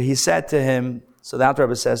 So he said to him, so the Alter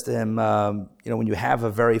Rebbe says to him, when you have a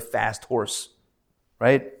very fast horse,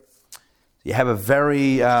 right? You have a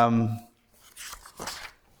very,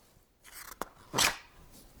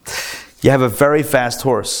 fast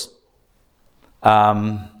horse.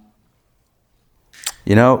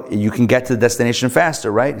 You can get to the destination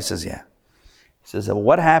faster, right? He says, yeah. He says, well,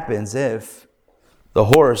 what happens if the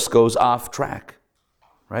horse goes off track,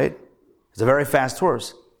 right? It's a very fast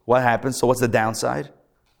horse. What happens? So what's the downside?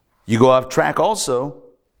 You go off track also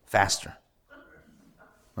faster,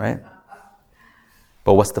 right?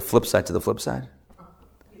 But what's the flip side to the flip side?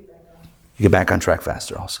 You get back on track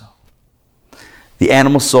faster also. The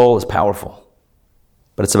animal soul is powerful,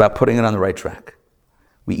 but it's about putting it on the right track.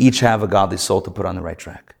 We each have a godly soul to put on the right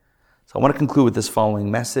track. So I want to conclude with this following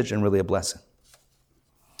message and really a blessing.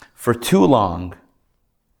 For too long,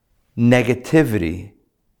 negativity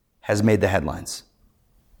has made the headlines.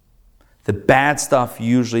 The bad stuff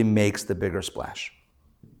usually makes the bigger splash.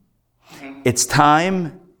 It's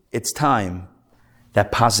time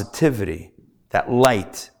that positivity, that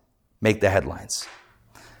light, make the headlines.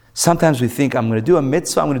 Sometimes we think, I'm going to do a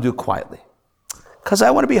mitzvah, I'm going to do it quietly. Because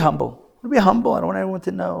I want to be humble. I want to be humble. I don't want anyone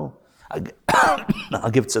to know.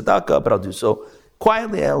 I'll give tzedakah, but I'll do so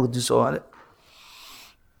quietly. I'll do so on it.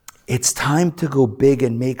 It's time to go big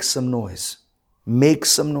and make some noise. Make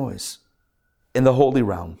some noise in the holy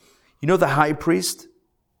realm. You know the high priest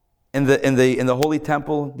in the holy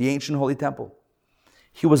temple, the ancient holy temple?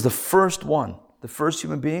 He was the first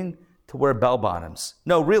human being to wear bell bottoms.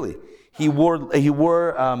 No, really. He wore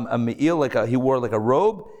a me'il, he wore like a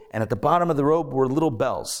robe, and at the bottom of the robe were little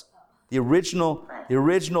bells. The original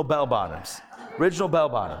bell bottoms. Original bell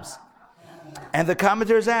bottoms. And the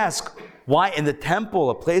commentators ask, why in the temple,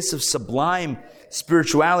 a place of sublime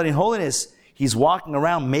spirituality and holiness, he's walking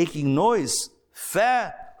around making noise?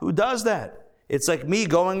 Who does that? It's like me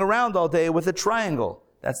going around all day with a triangle.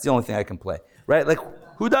 That's the only thing I can play, right? Like,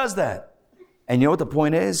 who does that? And you know what the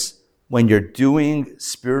point is? When you're doing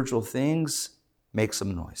spiritual things, make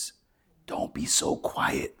some noise. Don't be so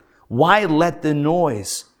quiet. Why let the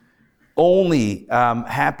noise only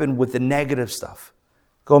happen with the negative stuff?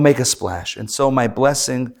 Go make a splash. And so my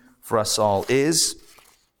blessing for us all is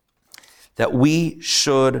that we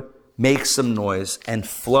should make some noise and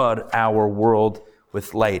flood our world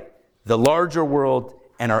with light, the larger world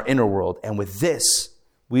and our inner world. And with this,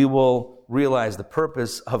 we will realize the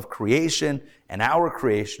purpose of creation and our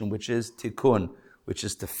creation, which is tikkun, which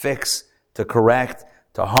is to fix, to correct,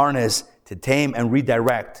 to harness, to tame and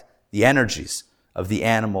redirect the energies of the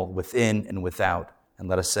animal within and without. And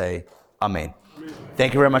let us say, Amen.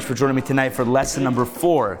 Thank you very much for joining me tonight for lesson number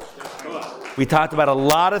 4. We talked about a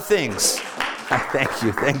lot of things.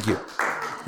 Thank you.